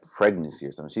a Right. pregnancy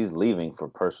or something. She's leaving for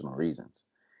personal reasons.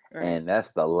 Right. And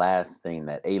that's the last thing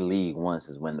that a league wants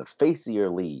is when the face of your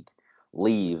league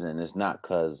leaves, and it's not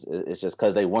cause it's just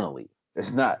cause they want to leave.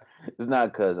 It's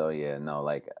not cause oh yeah no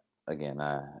like again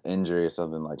injury or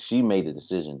something like she made the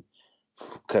decision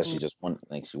because she Mm. just wanted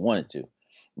like she wanted to.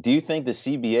 Do you think the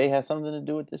CBA has something to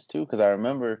do with this too? Because I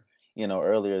remember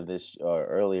earlier this or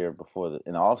earlier before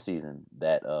in the off season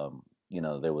that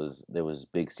there was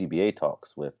big CBA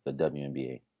talks with the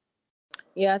WNBA.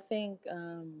 Yeah, I think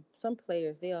some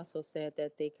players they also said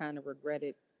that they kind of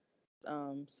regretted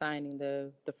signing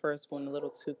the first one a little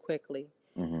too quickly.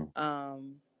 Hmm.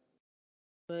 Um,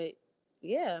 but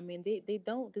yeah, I mean they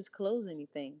don't disclose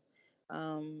anything.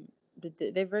 Um,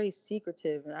 they're very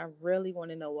secretive, and I really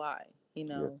want to know why. You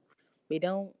Yeah. know, they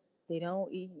don't they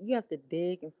don't. You have to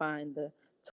dig and find the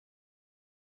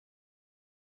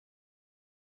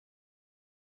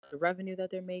revenue that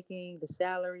they're making, the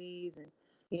salaries, and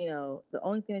the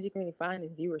only thing that you can really find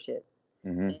is viewership,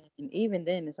 Hmm. and even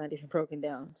then, it's not even broken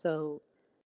down. So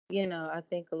I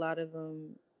think a lot of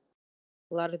them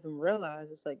realize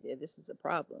it's like, yeah, this is a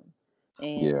problem,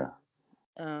 and Yeah.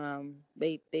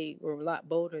 they were a lot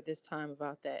bolder this time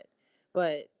about that.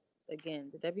 But again,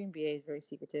 the WNBA is very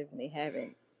secretive, and they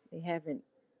haven't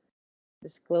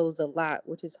disclosed a lot,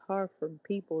 which is hard for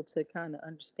people to kind of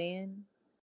understand.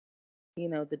 The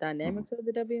Hmm. dynamics of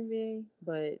the WNBA,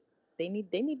 but they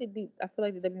need to do. I feel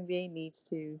like the WNBA needs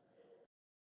to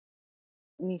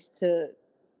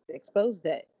expose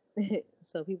that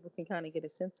so people can kind of get a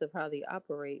sense of how they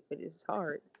operate. But it's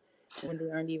hard when they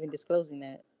aren't even disclosing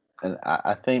that. And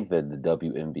I think that the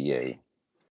WNBA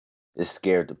is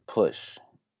scared to push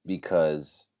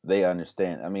because they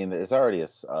understand. I mean, it's already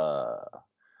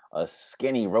a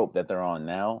skinny rope that they're on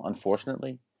now,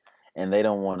 unfortunately, and they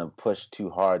don't want to push too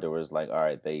hard. Or it's like, all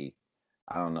right,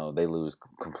 I don't know, they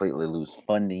completely lose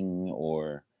funding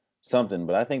or something.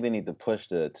 But I think they need to push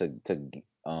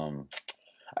um,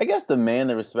 I guess demand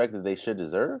the respect that they should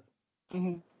deserve.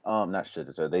 Hmm. Not should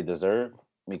deserve, they deserve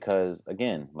because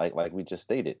again, like we just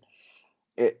stated,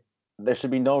 it there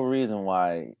should be no reason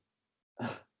why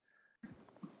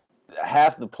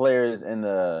half the players in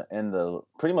the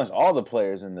pretty much all the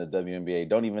players in the WNBA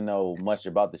don't even know much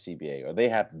about the CBA or they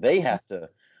have to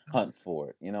hunt for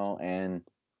it, and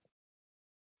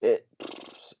it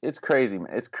it's crazy,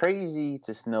 man. It's crazy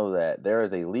to know that there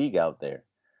is a league out there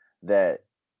that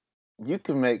you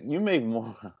make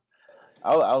more.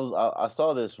 I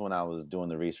saw this when I was doing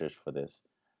the research for this.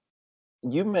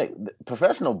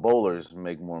 Professional bowlers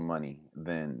make more money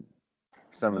than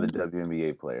some of the Hmm.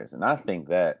 WNBA players, and I think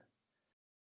that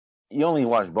you only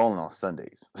watch bowling on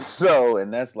Sundays. So,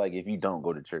 and that's like if you don't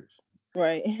go to church.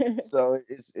 Right. So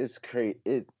it's crazy.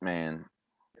 Man,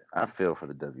 I feel for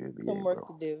the WNBA, Some work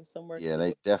bro. to do. Some work Yeah, to do.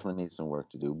 they definitely need some work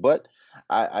to do. But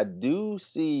I do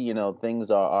see,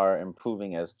 things are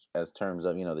improving as terms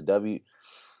of,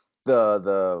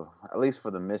 the at least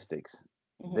for the Mystics,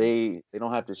 Hmm. they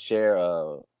don't have to share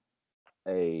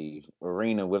a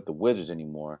arena with the Wizards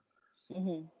anymore.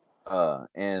 Hmm.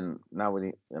 And now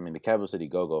I mean the Capital City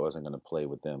Go-Go isn't going to play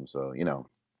with them, so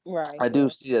Right. I do Yeah.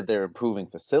 see that they're improving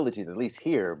facilities at least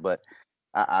here, but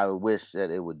I wish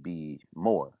that it would be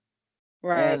more.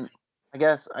 Right. And I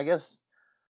guess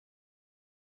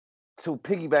to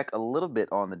piggyback a little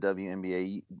bit on the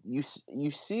WNBA, you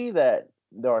see that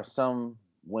there are some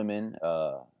women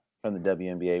from the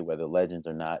WNBA, whether legends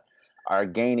or not, are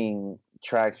gaining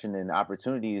traction and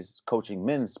opportunities coaching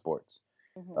men's sports.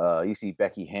 Hmm. You see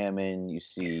Becky Hammond, you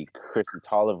see Chrissy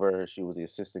Tolliver. She was the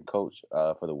assistant coach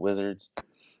for the Wizards.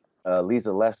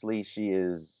 Lisa Leslie, she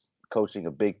is coaching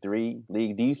a Big Three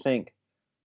league. Do you think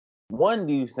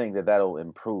that that'll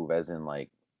improve, as in like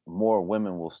more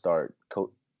women will start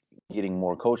getting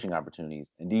more coaching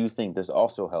opportunities? And do you think this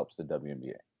also helps the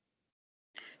WNBA?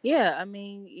 Yeah. I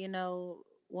mean,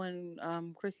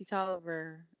 when Chrissy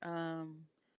Tolliver,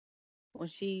 when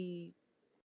she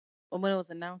when it was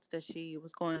announced that she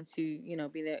was going to,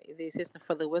 be the assistant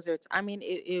for the Wizards, I mean,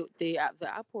 the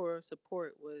outpour of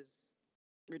support was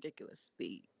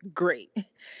ridiculously great,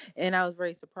 and I was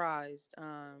very surprised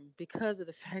because of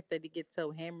the fact that he gets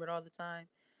so hammered all the time.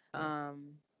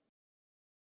 Um,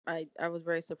 I was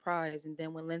very surprised, and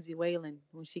then when Lindsay Whalen,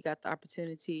 when she got the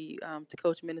opportunity to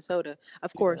coach Minnesota,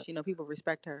 of Yeah. course, people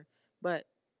respect her, but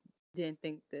didn't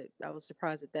think that I was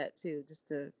surprised at that too, just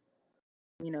to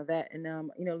that,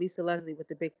 and Lisa Leslie with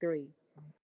the Big Three,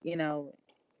 you know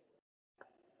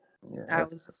Yeah, I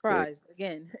was that's great. surprised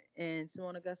again. And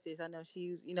Simone Augustus, I know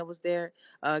she was, was there.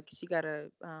 She got a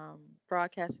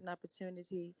broadcasting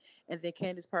opportunity, and then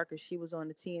Candace Parker, she was on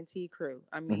the TNT crew.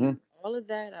 I Hmm. mean, all of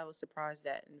that, I was surprised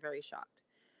at and very shocked,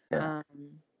 Yeah,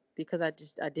 um, because I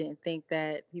didn't think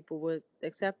that people would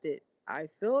accept it. I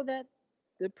feel that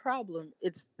the problem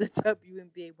it's the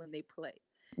WNBA when they play,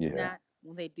 yeah. not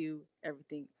when they do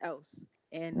everything else,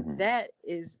 and Hmm. that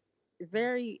is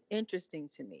very interesting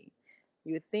to me.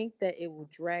 You would think that it will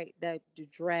drag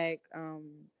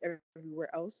everywhere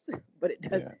else, but it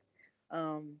doesn't. Yeah,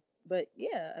 Um, but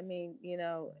yeah, I mean,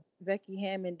 Becky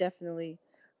Hammond definitely,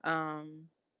 um,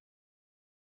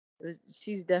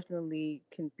 she's definitely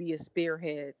can be a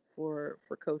spearhead for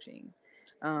coaching,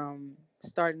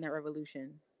 starting that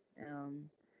revolution. Um,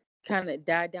 Kind of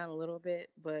died down a little bit,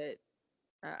 but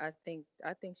I think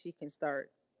she can start.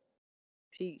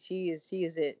 She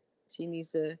is it. She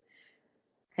needs to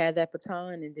have that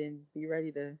baton and then be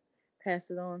ready to pass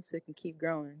it on so it can keep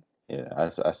growing. yeah.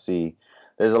 I see.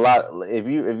 There's a lot. If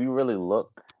you really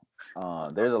look,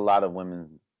 there's a lot of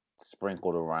women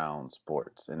sprinkled around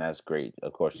sports, and that's great.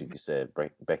 Of course, you Mhm. could say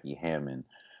Becky Hammond,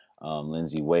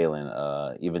 Lindsay Whalen,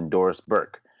 even Doris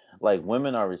Burke. Like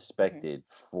women are Mhm. respected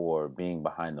for being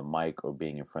behind the mic or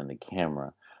being in front of the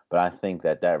camera, but I think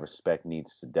that respect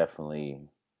needs to definitely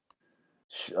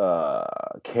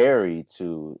carry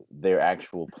to their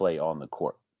actual play on the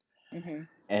court. Mhm.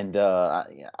 And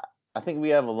I think we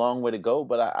have a long way to go,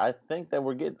 but I think that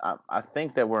we're getting. I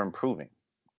think that we're improving.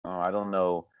 I don't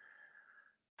know.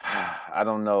 I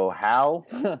don't know how,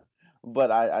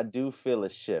 but I do feel a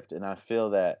shift, and I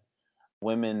feel that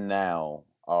women now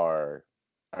are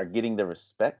getting the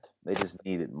respect. They just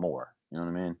need it more. You know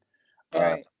what I mean? Uh,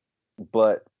 Right.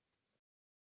 but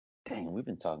dang, we've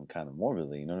been talking kind of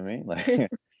morbidly. You know what I mean? Like,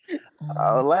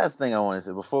 last thing I want to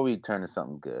say before we turn to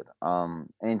something good.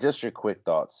 And just your quick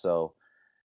thoughts. So,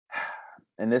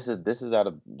 and this is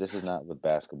not with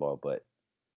basketball, but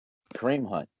Kareem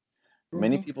Hunt.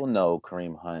 Many Mhm. people know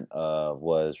Kareem Hunt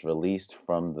was released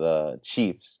from the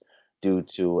Chiefs due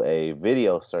to a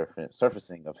video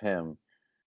surfacing of him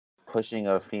pushing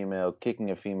a female,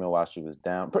 kicking a female while she was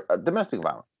down, domestic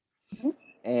violence. Mhm.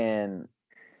 And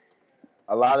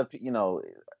a lot of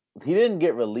he didn't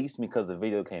get released because the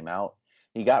video came out.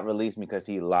 He got released because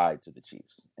he lied to the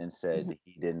Chiefs and said Mhm.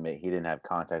 that he didn't have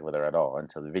contact with her at all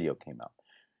until the video came out.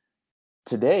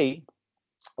 Today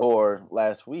or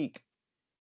last week,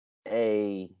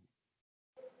 a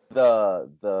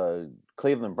the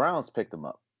Cleveland Browns picked him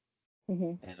up.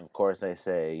 Mhm. And of course they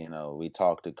say, we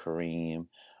talked to Kareem.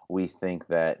 We think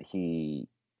that he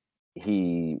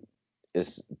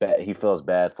is bad. He feels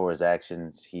bad for his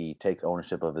actions. He takes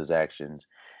ownership of his actions,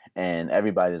 and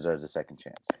everybody deserves a second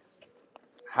chance.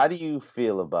 How do you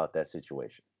feel about that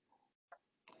situation?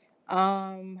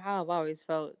 How I've always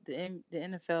felt, the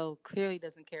NFL clearly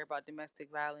doesn't care about domestic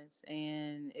violence,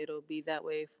 and it'll be that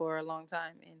way for a long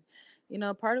time.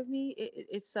 And part of me,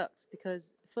 it sucks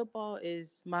because football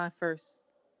is my first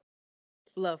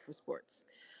love for sports.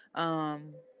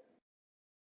 Um,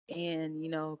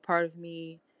 and part of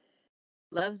me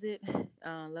loves it,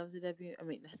 loves the I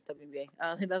mean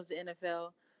WNBA, he loves the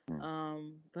NFL,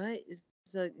 Mm, but it's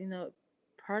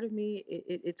part of me,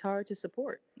 it's hard to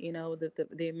support.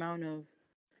 The amount of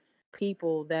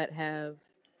people that have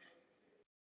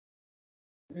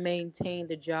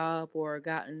maintained a job or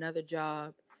gotten another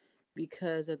job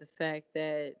because of the fact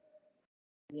that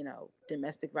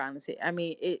domestic violence. I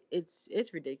mean,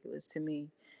 it's ridiculous to me,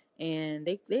 and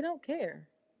they don't care.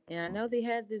 And I mm, know they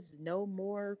had this No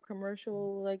More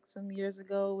commercial like some years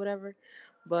ago, whatever,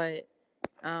 but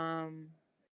um,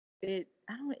 it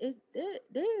I don't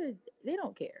they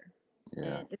don't care,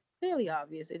 yeah. and it's clearly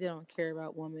obvious that they don't care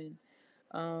about women.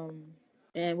 Um,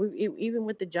 and even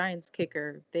with the Giants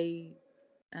kicker,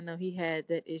 I know he had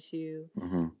that issue.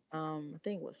 Hmm. I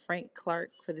think with Frank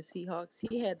Clark for the Seahawks,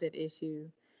 he had that issue,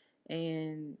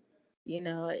 and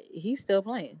he's still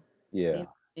playing. Yeah.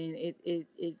 And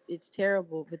it's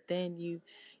terrible. But then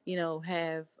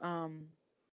have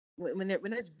when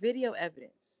there's video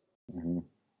evidence, Hmm.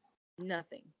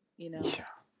 nothing. You know, Yeah.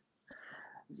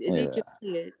 Ezekiel Yeah.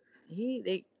 Elliott,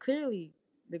 they clearly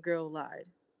the girl lied,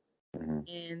 Hmm.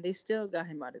 and they still got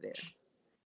him out of there.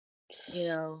 You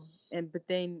know, and but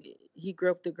then he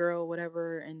groped the girl,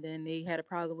 whatever, and then they had a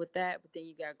problem with that. But then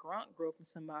you got Gronk groping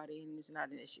somebody, and it's not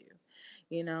an issue.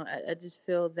 I just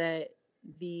feel that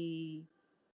the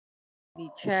the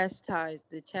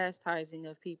chastising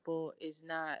of people is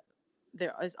not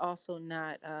there is also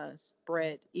not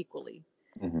spread equally.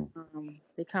 Hmm.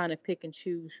 They kind of pick and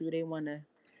choose who they want to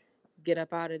get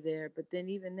up out of there. But then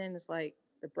even then, it's like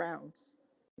the Browns.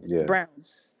 It's the Yeah.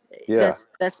 Browns. Yeah.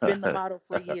 That's been the motto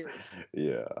for years.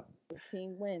 Yeah. The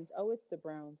team wins. Oh, it's the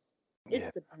Browns. It's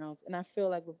Yeah. the Browns. And I feel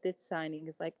like with this signing,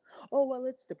 it's like, oh well,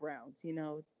 it's the Browns.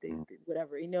 Mm,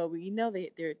 Whatever.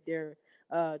 They're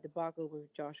debacle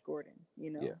with Josh Gordon.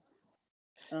 yeah. Yeah.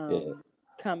 Um,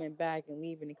 coming back and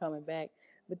leaving and coming back.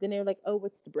 But then they're like, oh,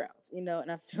 it's the Browns. And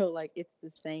I feel like it's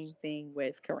the same thing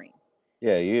with Kareem.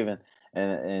 Yeah, you even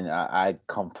and I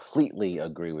completely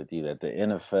agree with you that the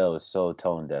NFL is so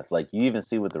tone deaf. Like you even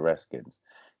see with the Redskins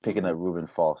picking Hmm. up Reuben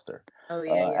Foster Oh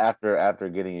yeah, yeah. after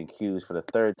getting accused for the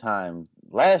third time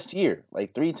last year,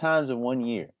 like three times in 1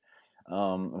 year.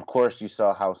 Of course, you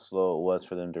saw how slow it was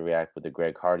for them to react with the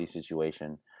Greg Hardy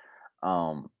situation.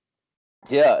 Um,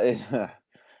 yeah,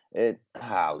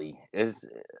 Holly, it's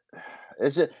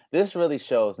just this really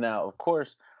shows. Now, of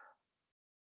course,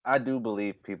 I do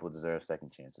believe people deserve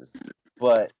second chances,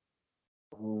 but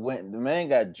when the man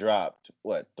got dropped,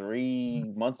 what,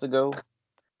 3 months ago,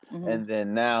 Hmm. and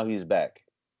then now he's back.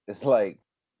 It's like,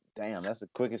 damn, that's the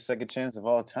quickest second chance of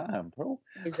all time, bro.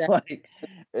 Exactly.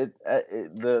 Like,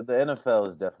 the NFL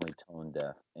is definitely tone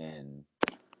deaf in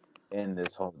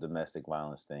this whole domestic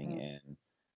violence thing, Mhm. and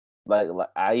like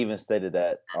I even stated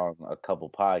that on a couple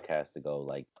podcasts ago.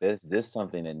 Like this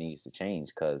something that needs to change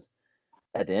because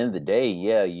at the end of the day,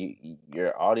 yeah,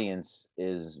 your audience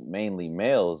is mainly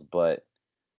males, but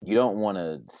you don't want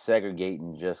to segregate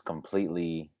and just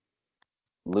completely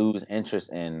lose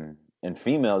interest in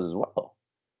females as well.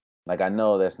 Like I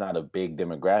know that's not a big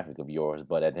demographic of yours,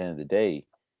 but at the end of the day,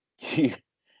 you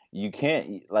you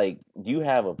can't like you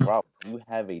have a problem. You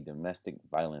have a domestic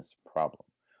violence problem,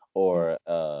 Mhm. or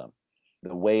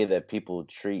the way that people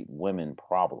treat women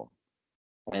problem.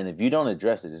 And if you don't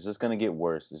address it, it's just gonna get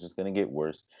worse. It's just gonna get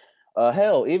worse.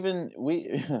 Hell, even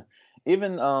we,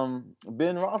 even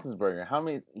Ben Roethlisberger. How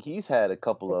many? He's had a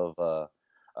couple of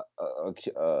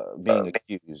being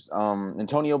accused.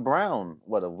 Antonio Brown,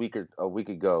 what a week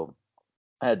ago,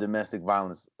 had domestic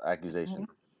violence accusation. Mhm.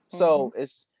 So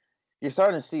Mhm. you're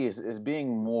starting to see it's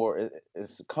being more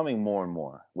it's coming more and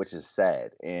more, which is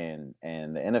sad. And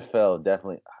the NFL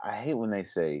definitely. I hate when they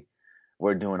say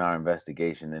we're doing our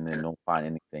investigation and then don't find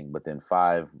anything, but then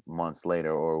 5 months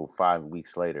later or 5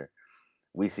 weeks later,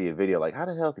 we see a video like, how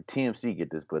the hell could TMC get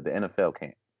this, but the NFL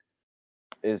can't?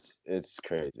 It's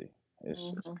crazy.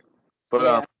 It's just. Mhm. But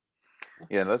Yeah.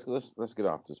 yeah, let's get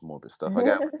off this morbid stuff. I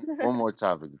got one more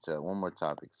topic to tell. One more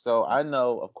topic. So I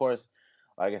know, of course,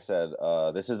 like I said,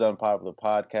 this is the Unpopular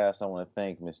Podcast. I want to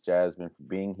thank Miss Jasmine for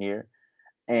being here,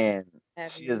 Yes. and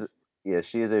Having she me. is, yeah,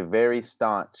 she is a very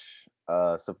staunch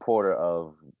supporter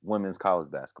of women's college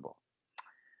basketball.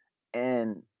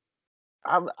 And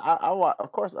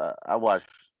of course, I watch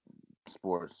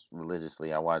sports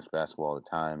religiously. I watch basketball all the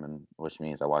time, and which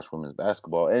means I watch women's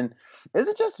basketball. And is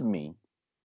it just me,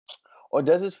 or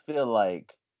does it feel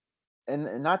like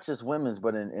and not just women's,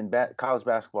 but in college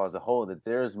basketball as a whole, that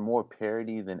there's more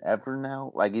parity than ever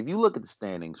now. Like if you look at the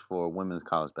standings for women's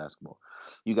college basketball,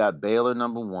 you got Baylor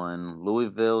number one,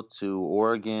 Louisville two,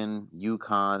 Oregon,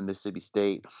 UConn, Mississippi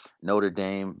State, Notre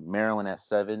Dame, Maryland at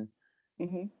seven.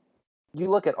 Mhm. You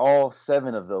look at all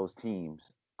seven of those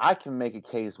teams, I can make a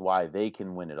case why they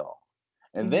can win it all,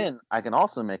 and Mhm. then I can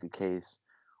also make a case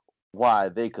why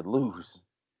they could lose.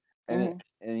 Mhm.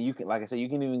 And you can, like I said, you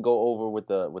can even go over with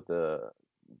the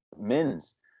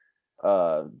men's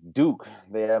Duke.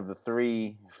 They have the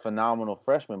three phenomenal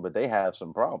freshmen, but they have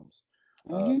some problems.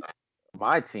 Uh, Mhm.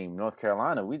 my team, North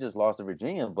Carolina, we just lost to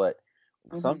Virginia, but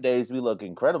some Mhm. days we look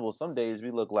incredible. Some days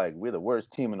we look like we're the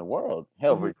worst team in the world.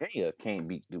 Hell, Mhm. Virginia can't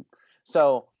beat Duke.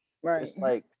 So Right. it's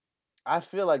like I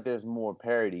feel like there's more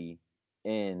parity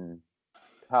in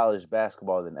college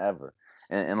basketball than ever.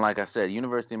 And like I said,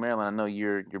 University of Maryland, I know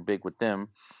you're big with them.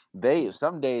 They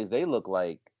some days they look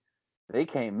like they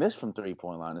can't miss from 3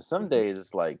 point line. And some Mhm. days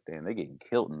it's like, damn, they're getting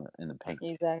killed in the paint.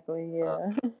 Exactly. Uh,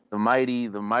 Yeah. the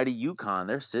mighty Yukon,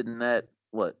 they're sitting at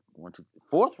what one, two,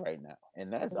 fourth right now,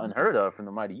 and that's Mhm. unheard of from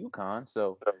the mighty Yukon.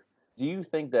 So, do you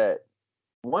think that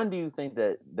do you think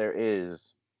that there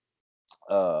is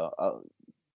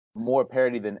more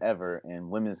parity than ever in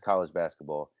women's college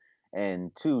basketball,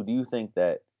 and two, do you think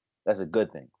that that's a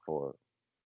good thing for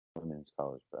women's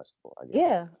college basketball? I guess.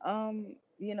 Yeah.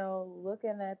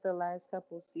 Looking at the last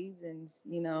couple seasons,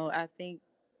 I think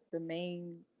the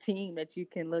main team that you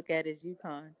can look at is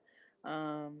UConn.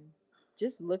 Um,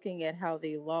 just looking at how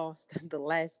they lost the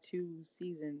last two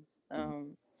seasons.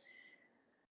 Mhm.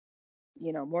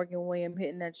 Morgan Williams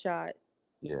hitting that shot.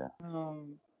 Yeah.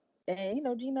 Um,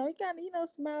 And Gino, he kind of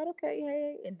smiled, okay,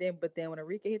 hey. And then, but then when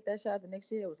Arika hit that shot the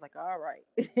next year, it was like, all right,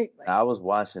 like, I was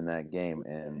watching that game,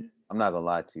 and I'm not gonna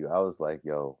lie to you. I was like,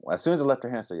 yo, as soon as I left her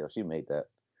hand, I said, yo, she made that.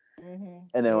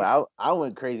 And then yeah, I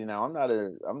went crazy. Now I'm not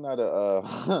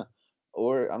a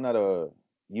or I'm not a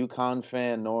UConn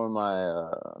fan nor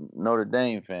my Notre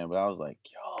Dame fan, but I was like,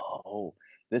 yo,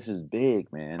 this is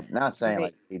big, man. Not saying right,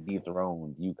 like they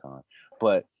dethroned UConn,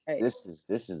 but right,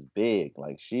 this is big.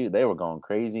 Like they were going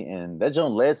crazy, and that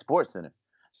joint led Sports Center.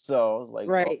 So I was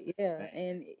like, oh right, yeah. man,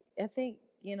 And I think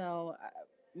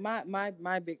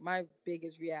my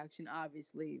biggest reaction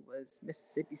obviously was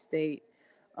Mississippi State,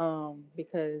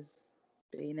 because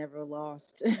they never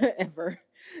lost ever.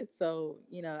 So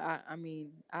I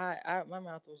mean, my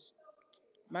mouth was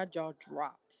my jaw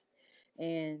dropped.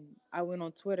 And I went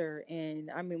on Twitter, and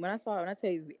I mean, when I tell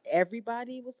you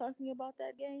everybody was talking about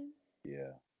that game,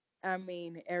 yeah, I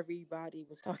mean, everybody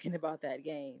was talking about that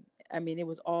game. I mean, it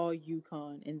was all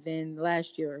UConn. And then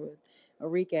last year with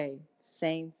Enrique,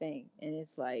 same thing. And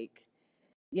it's like,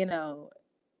 you know,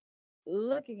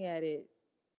 looking at it,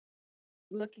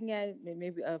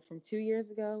 maybe from 2 years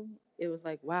ago, it was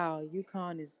like, wow,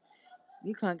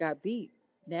 UConn got beat.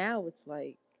 Now it's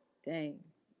like, dang,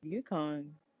 UConn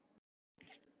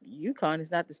UConn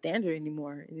is not the standard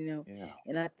anymore. yeah.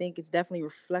 And I think it's definitely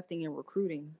reflecting in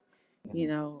recruiting, you Mhm.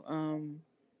 know.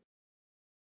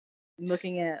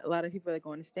 Looking at a lot of people that are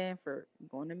going to Stanford,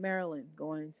 going to Maryland,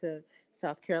 going to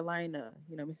South Carolina,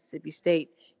 Mississippi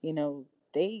State,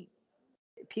 they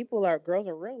girls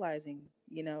are realizing,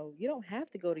 you don't have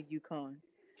to go to UConn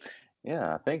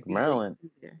Yeah, I think to be good Maryland.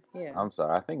 either. Yeah. I'm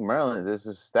sorry. I think Maryland. This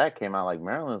is stat came out like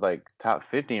Maryland's like top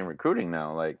 50 in recruiting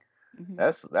now. Like Hmm.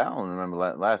 that's I don't remember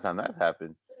last time that's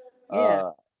happened. Yeah.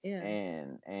 Uh, Yeah.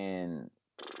 and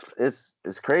it's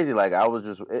crazy. Like I was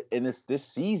just and this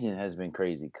season has been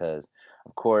crazy because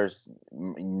of course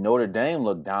Notre Dame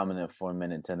looked dominant for a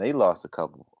minute and they lost a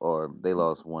couple or they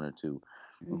lost one or two,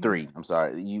 Hmm. three. I'm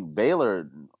sorry. You Baylor.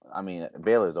 I mean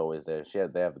Baylor's always there.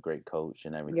 They have a great coach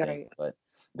and everything, Right. but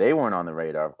they weren't on the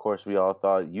radar. Of course, we all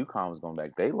thought UConn was going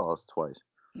back. They lost twice.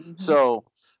 Hmm. So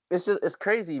it's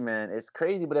crazy, man. It's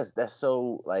crazy, but that's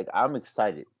so like I'm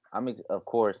excited. Of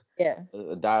course Yeah.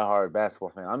 a diehard basketball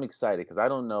fan. I'm excited because I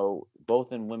don't know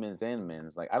both in women's and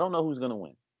men's. Like I don't know who's gonna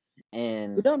win.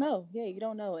 You And don't know. Yeah, you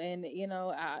don't know. And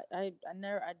I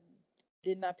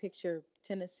did not picture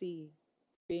Tennessee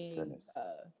being goodness,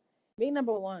 being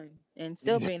number one and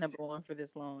still being number one for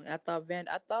this long. I thought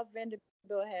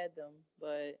Vanderbilt had them,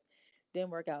 but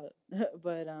didn't work out.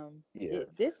 But yeah,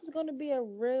 this is going to be a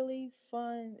really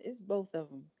fun. It's both of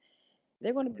them.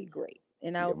 They're going to be great,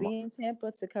 and yeah, I'll be in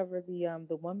Tampa to cover the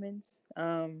women's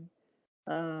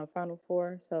Final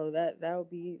Four. So that would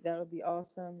be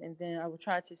awesome. And then I will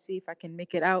try to see if I can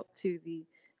make it out to the.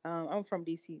 I'm from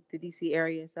DC, the DC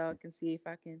area, so I can see if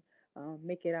I can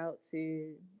make it out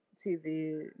to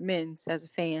the men's as a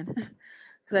fan,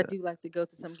 because I yeah, do like to go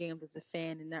to some games as a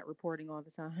fan and not reporting all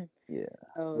the time. yeah.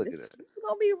 Oh, Look this at that. this is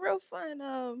gonna be real fun.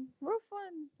 Real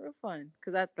fun, real fun.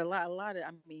 Cause a lot of,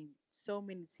 I mean, so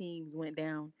many teams went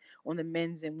down on the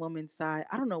men's and women's side.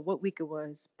 I don't know what week it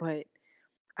was, but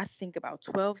I think about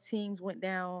 12 teams went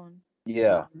down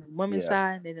Yeah, on the women's yeah,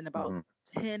 side, and then about hmm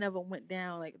 10 of them went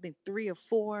down. Like, I think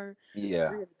yeah,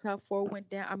 three of the top four went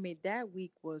down. I mean, that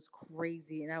week was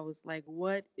crazy, and I was like,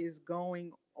 "What is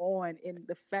going on?" And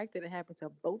the fact that it happened to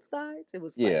both sides, it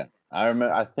was yeah. like, I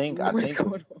remember. "What's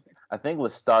going on?" I think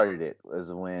what started it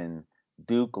was when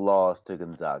Duke lost to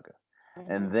Gonzaga,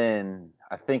 and Hmm. then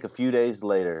I think a few days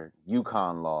later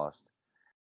UConn lost,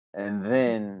 and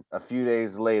then a few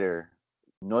days later,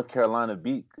 North Carolina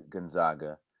beat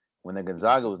Gonzaga when the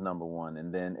Gonzaga was number one.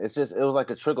 And then it was like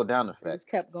a trickle down It effect. just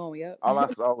kept going. Yep. All I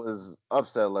saw was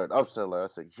upset alert, upset alert. I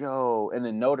said, yo, and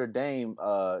then Notre Dame,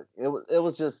 it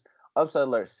was just upset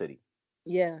alert city.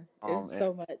 Yeah, it was And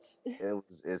so much.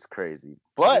 it's crazy.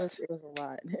 It was But it was a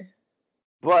lot.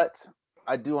 but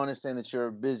I do understand that you're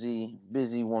a busy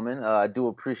woman. I do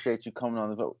appreciate you coming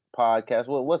on the podcast.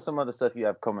 What's some other stuff you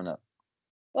have coming up?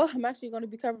 Well, I'm actually going to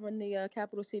be covering the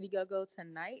Capital City Go-Go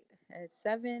tonight at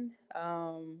 7.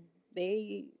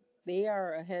 They they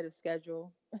are ahead of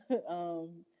schedule. um,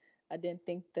 I didn't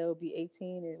think they'll be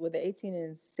 18. Well, they're 18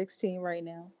 and 16 right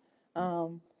now.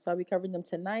 So I'll be covering them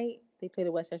tonight. They play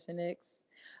the Westchester Knicks.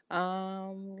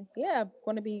 Yeah, I'm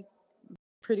going to be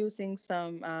producing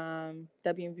some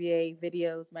WNBA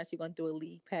videos. I'm actually going to do a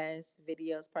league pass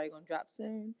video. It's probably going to drop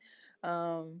soon.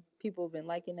 People have been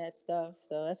liking that stuff,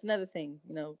 so that's another thing.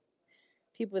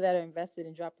 People that are invested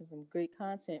in dropping some great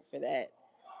content for that.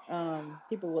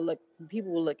 People will look.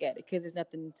 People will look at it because there's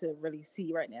nothing to really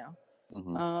see right now.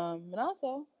 Hmm And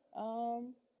also,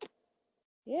 Um,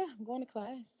 yeah, I'm going to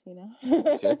class,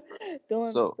 Okay.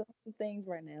 doing So, some things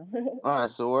right now. all right.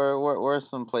 So, where are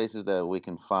some places that we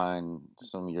can find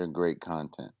some of your great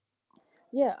content?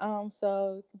 Yeah,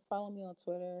 so you can follow me on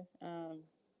Twitter,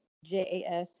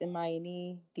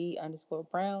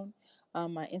 JASMINED_Brown.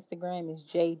 My Instagram is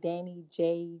JDani,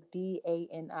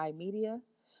 JDANI Media.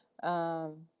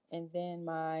 And then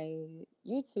my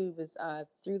YouTube is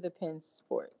Through the Pen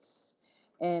Sports.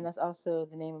 And that's also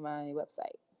the name of my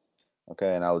website.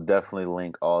 Okay, and I will definitely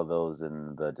link all those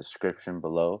in the description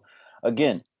below.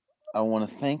 Again, I want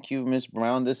to thank you, Miss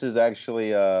Brown. This is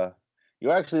actually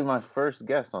you're actually my first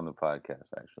guest on the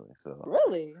podcast, actually. So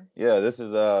Really? yeah, this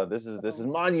is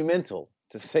Awesome. monumental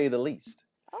to say the least.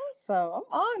 Awesome.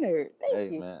 I'm honored. Thank Hey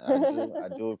you. man, I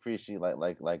do appreciate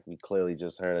like we clearly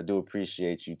just heard. I do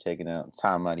appreciate you taking out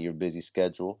time out of your busy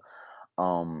schedule.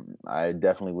 I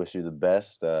definitely wish you the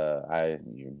best. You're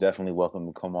definitely welcome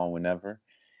to come on whenever.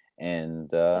 And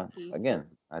Thank you, too. again,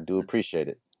 I do appreciate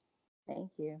it.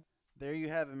 Thank you. There you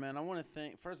have it, man. I want to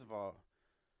thank, first of all,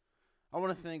 I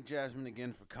want to thank Jasmine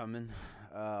again for coming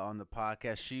on the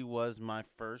podcast. She was my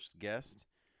first guest.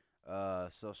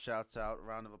 So shouts out,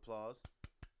 round of applause.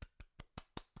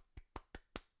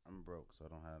 I'm broke, so I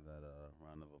don't have that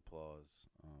round of applause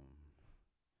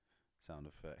sound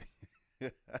effect.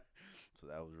 So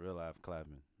that was real life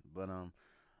clapping. But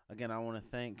again, I want to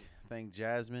thank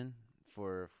Jasmine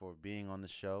for being on the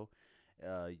show.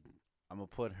 I'm gonna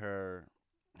put her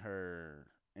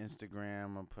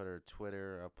Instagram. I'll put her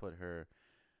Twitter. I'll put her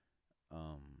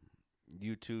um,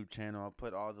 YouTube channel. I'll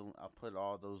put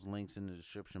all those links in the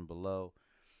description below.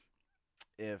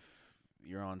 If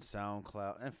you're on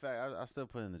SoundCloud, in fact, I'll still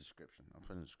put it in the description. I'll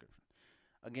put it in the description.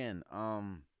 Again,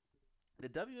 the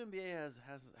WNBA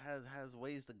has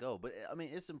ways to go, but I mean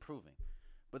it's improving.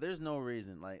 But there's no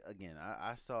reason. Like again,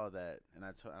 I saw that, and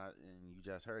and you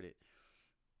just heard it.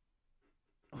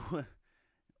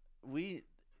 we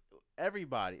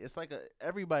everybody, it's like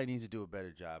everybody needs to do a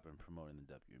better job in promoting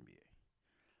the WNBA.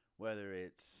 Whether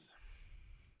it's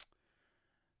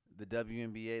the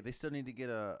WNBA, they still need to get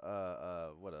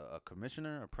a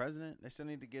commissioner, a president. They still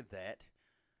need to get that.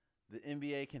 The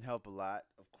NBA can help a lot,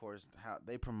 of course. How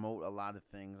they promote a lot of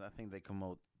things. I think they can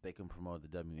promote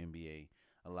the WNBA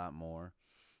a lot more,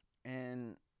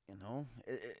 and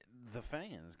the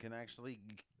fans can actually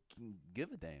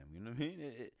give a damn. You know what I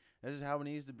mean? That's just how it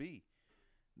needs to be.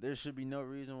 There should be no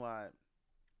reason why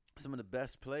some of the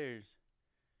best players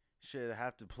should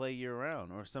have to play year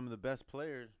round, or some of the best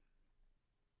players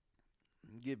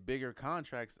get bigger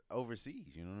contracts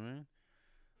overseas. You know what I mean?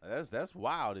 That's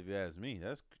wild if you ask me.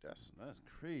 That's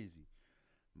crazy.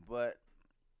 But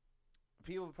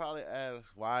people probably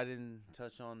ask why I didn't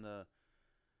touch on the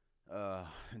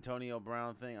Antonio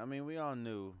Brown thing. I mean, we all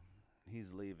knew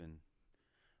he's leaving.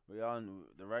 We all knew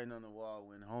the writing on the wall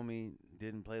when homie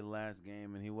didn't play the last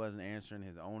game and he wasn't answering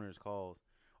his owner's calls,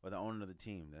 or the owner of the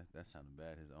team. That sounded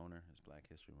bad. His owner, his Black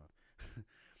History Month.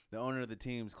 The owner of the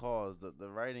team's calls. The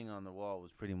writing on the wall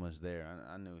was pretty much there.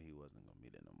 I knew he wasn't gonna be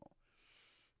there no more.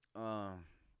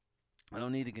 I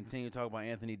don't need to continue to talk about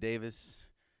Anthony Davis.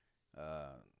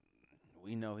 Uh,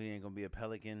 we know he ain't gonna be a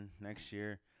Pelican next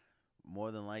year.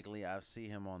 More than likely, I see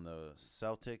him on the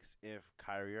Celtics if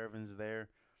Kyrie Irving's there.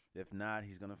 If not,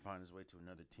 he's gonna find his way to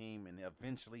another team, and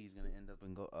eventually he's gonna end up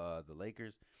in the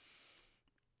Lakers.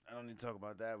 I don't need to talk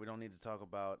about that. We don't need to talk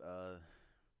about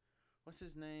what's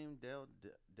his name, Dell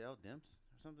Demps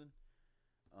or something.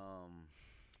 Um,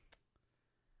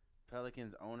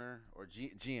 Pelicans owner or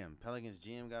GM. Pelicans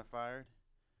GM got fired.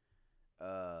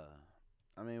 Uh,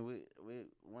 I mean we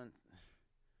once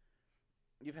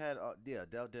you've had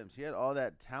Dell Demps. He had all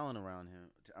that talent around him,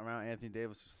 around Anthony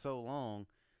Davis for so long,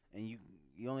 and you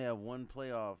only have one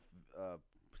playoff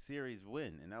series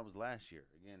win, and that was last year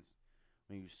against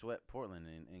when you swept Portland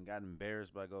and got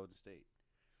embarrassed by Golden State.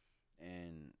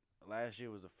 And last year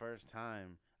was the first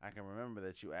time I can remember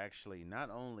that you actually not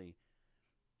only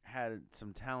had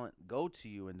some talent go to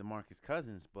you in DeMarcus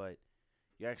Cousins, but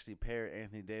you actually paired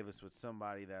Anthony Davis with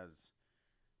somebody that's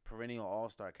perennial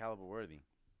All-Star caliber worthy.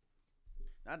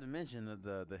 Not to mention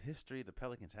the history the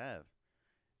Pelicans have.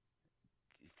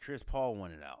 Chris Paul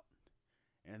won it out.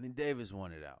 Anthony Davis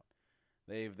won it out.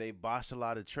 They botched a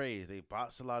lot of trades. They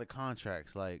botched a lot of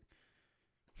contracts. Like,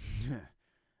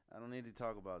 I don't need to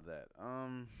talk about that.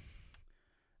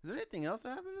 Is there anything else that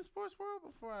happened in the sports world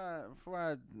before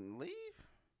I leave?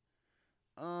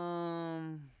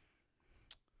 I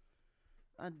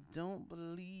don't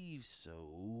believe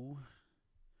so.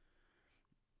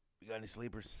 You got any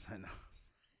sleepers? I know.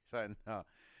 Sorry, no.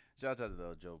 Shout out to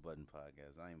the Joe Budden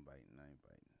podcast. I ain't biting.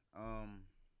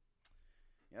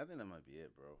 Yeah, I think that might be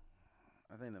it, bro.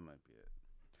 I think that might be it.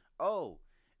 Oh,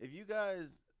 if you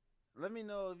guys, let me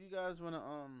know if you guys want to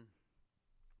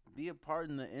be a part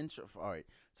in the intro. All right,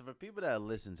 so for people that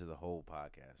listen to the whole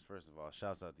podcast, first of all,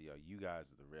 shouts out to y'all. You guys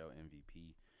are the real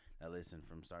MVP that listen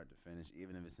from start to finish,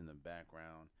 even if it's in the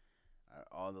background.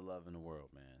 All the love in the world,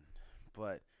 man.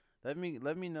 But let me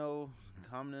know.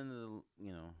 Comment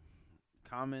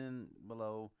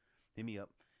below. Hit me up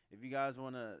if you guys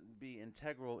want to be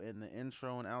integral in the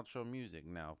intro and outro music.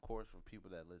 Now, of course, for people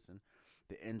that listen,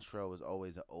 the intro is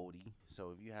always an oldie.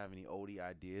 So if you have any oldie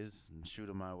ideas, shoot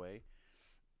them my way.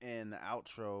 And the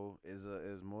outro is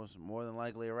more than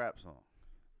likely a rap song.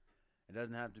 It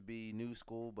doesn't have to be new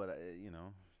school, but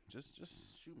just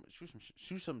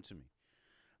shoot something to me.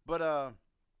 But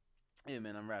yeah,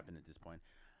 man, I'm rapping at this point.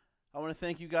 I want to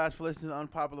thank you guys for listening to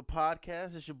Unpopular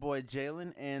Podcast. It's your boy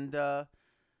Jalen, and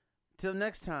till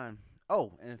next time.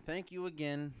 Oh, and thank you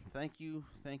again. Thank you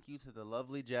to the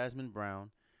lovely Jasmine Brown.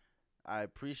 I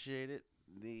appreciate it.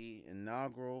 The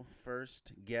inaugural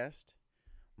first guest.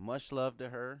 Much love to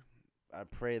her. I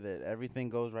pray that everything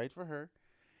goes right for her.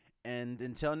 And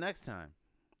until next time,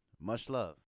 much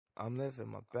love. I'm living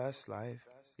my best life.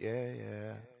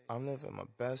 Yeah. I'm living my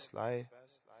best life.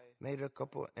 Made a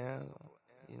couple M's,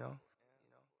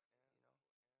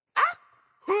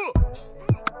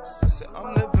 I said,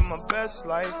 I'm living my best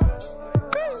life.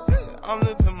 I said, I'm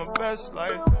living my best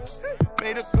life.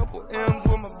 Made a couple M's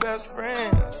with my best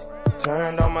friends.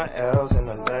 Turned all my L's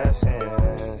into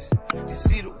lessons. You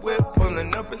see the whip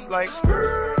pulling up, it's like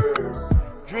skirt.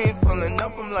 Dreams pulling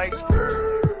up, I'm like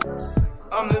skirt.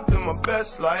 I'm living my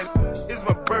best life. It's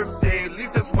my birthday, at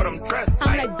least that's what I'm dressed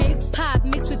like. I'm like Big Pop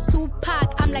mixed with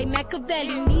Tupac. I'm like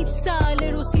Machiavelli, pizza,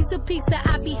 Little Caesar pizza.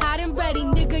 I be hot and ready,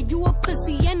 nigga. You a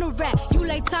pussy and a rat. You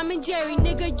like Tom and Jerry,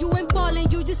 nigga. You ain't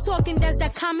ballin', you just talking. That's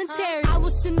that commentary. I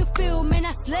was in the field, man.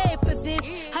 I slaved for this.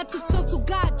 Had to talk to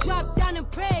God, drop down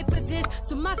and pray for this.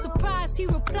 To my surprise, he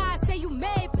replied, say you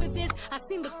made for this. I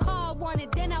seen the car,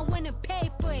 wanted, then I went and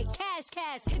paid for it.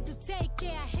 Cash, hit the take,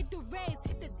 yeah.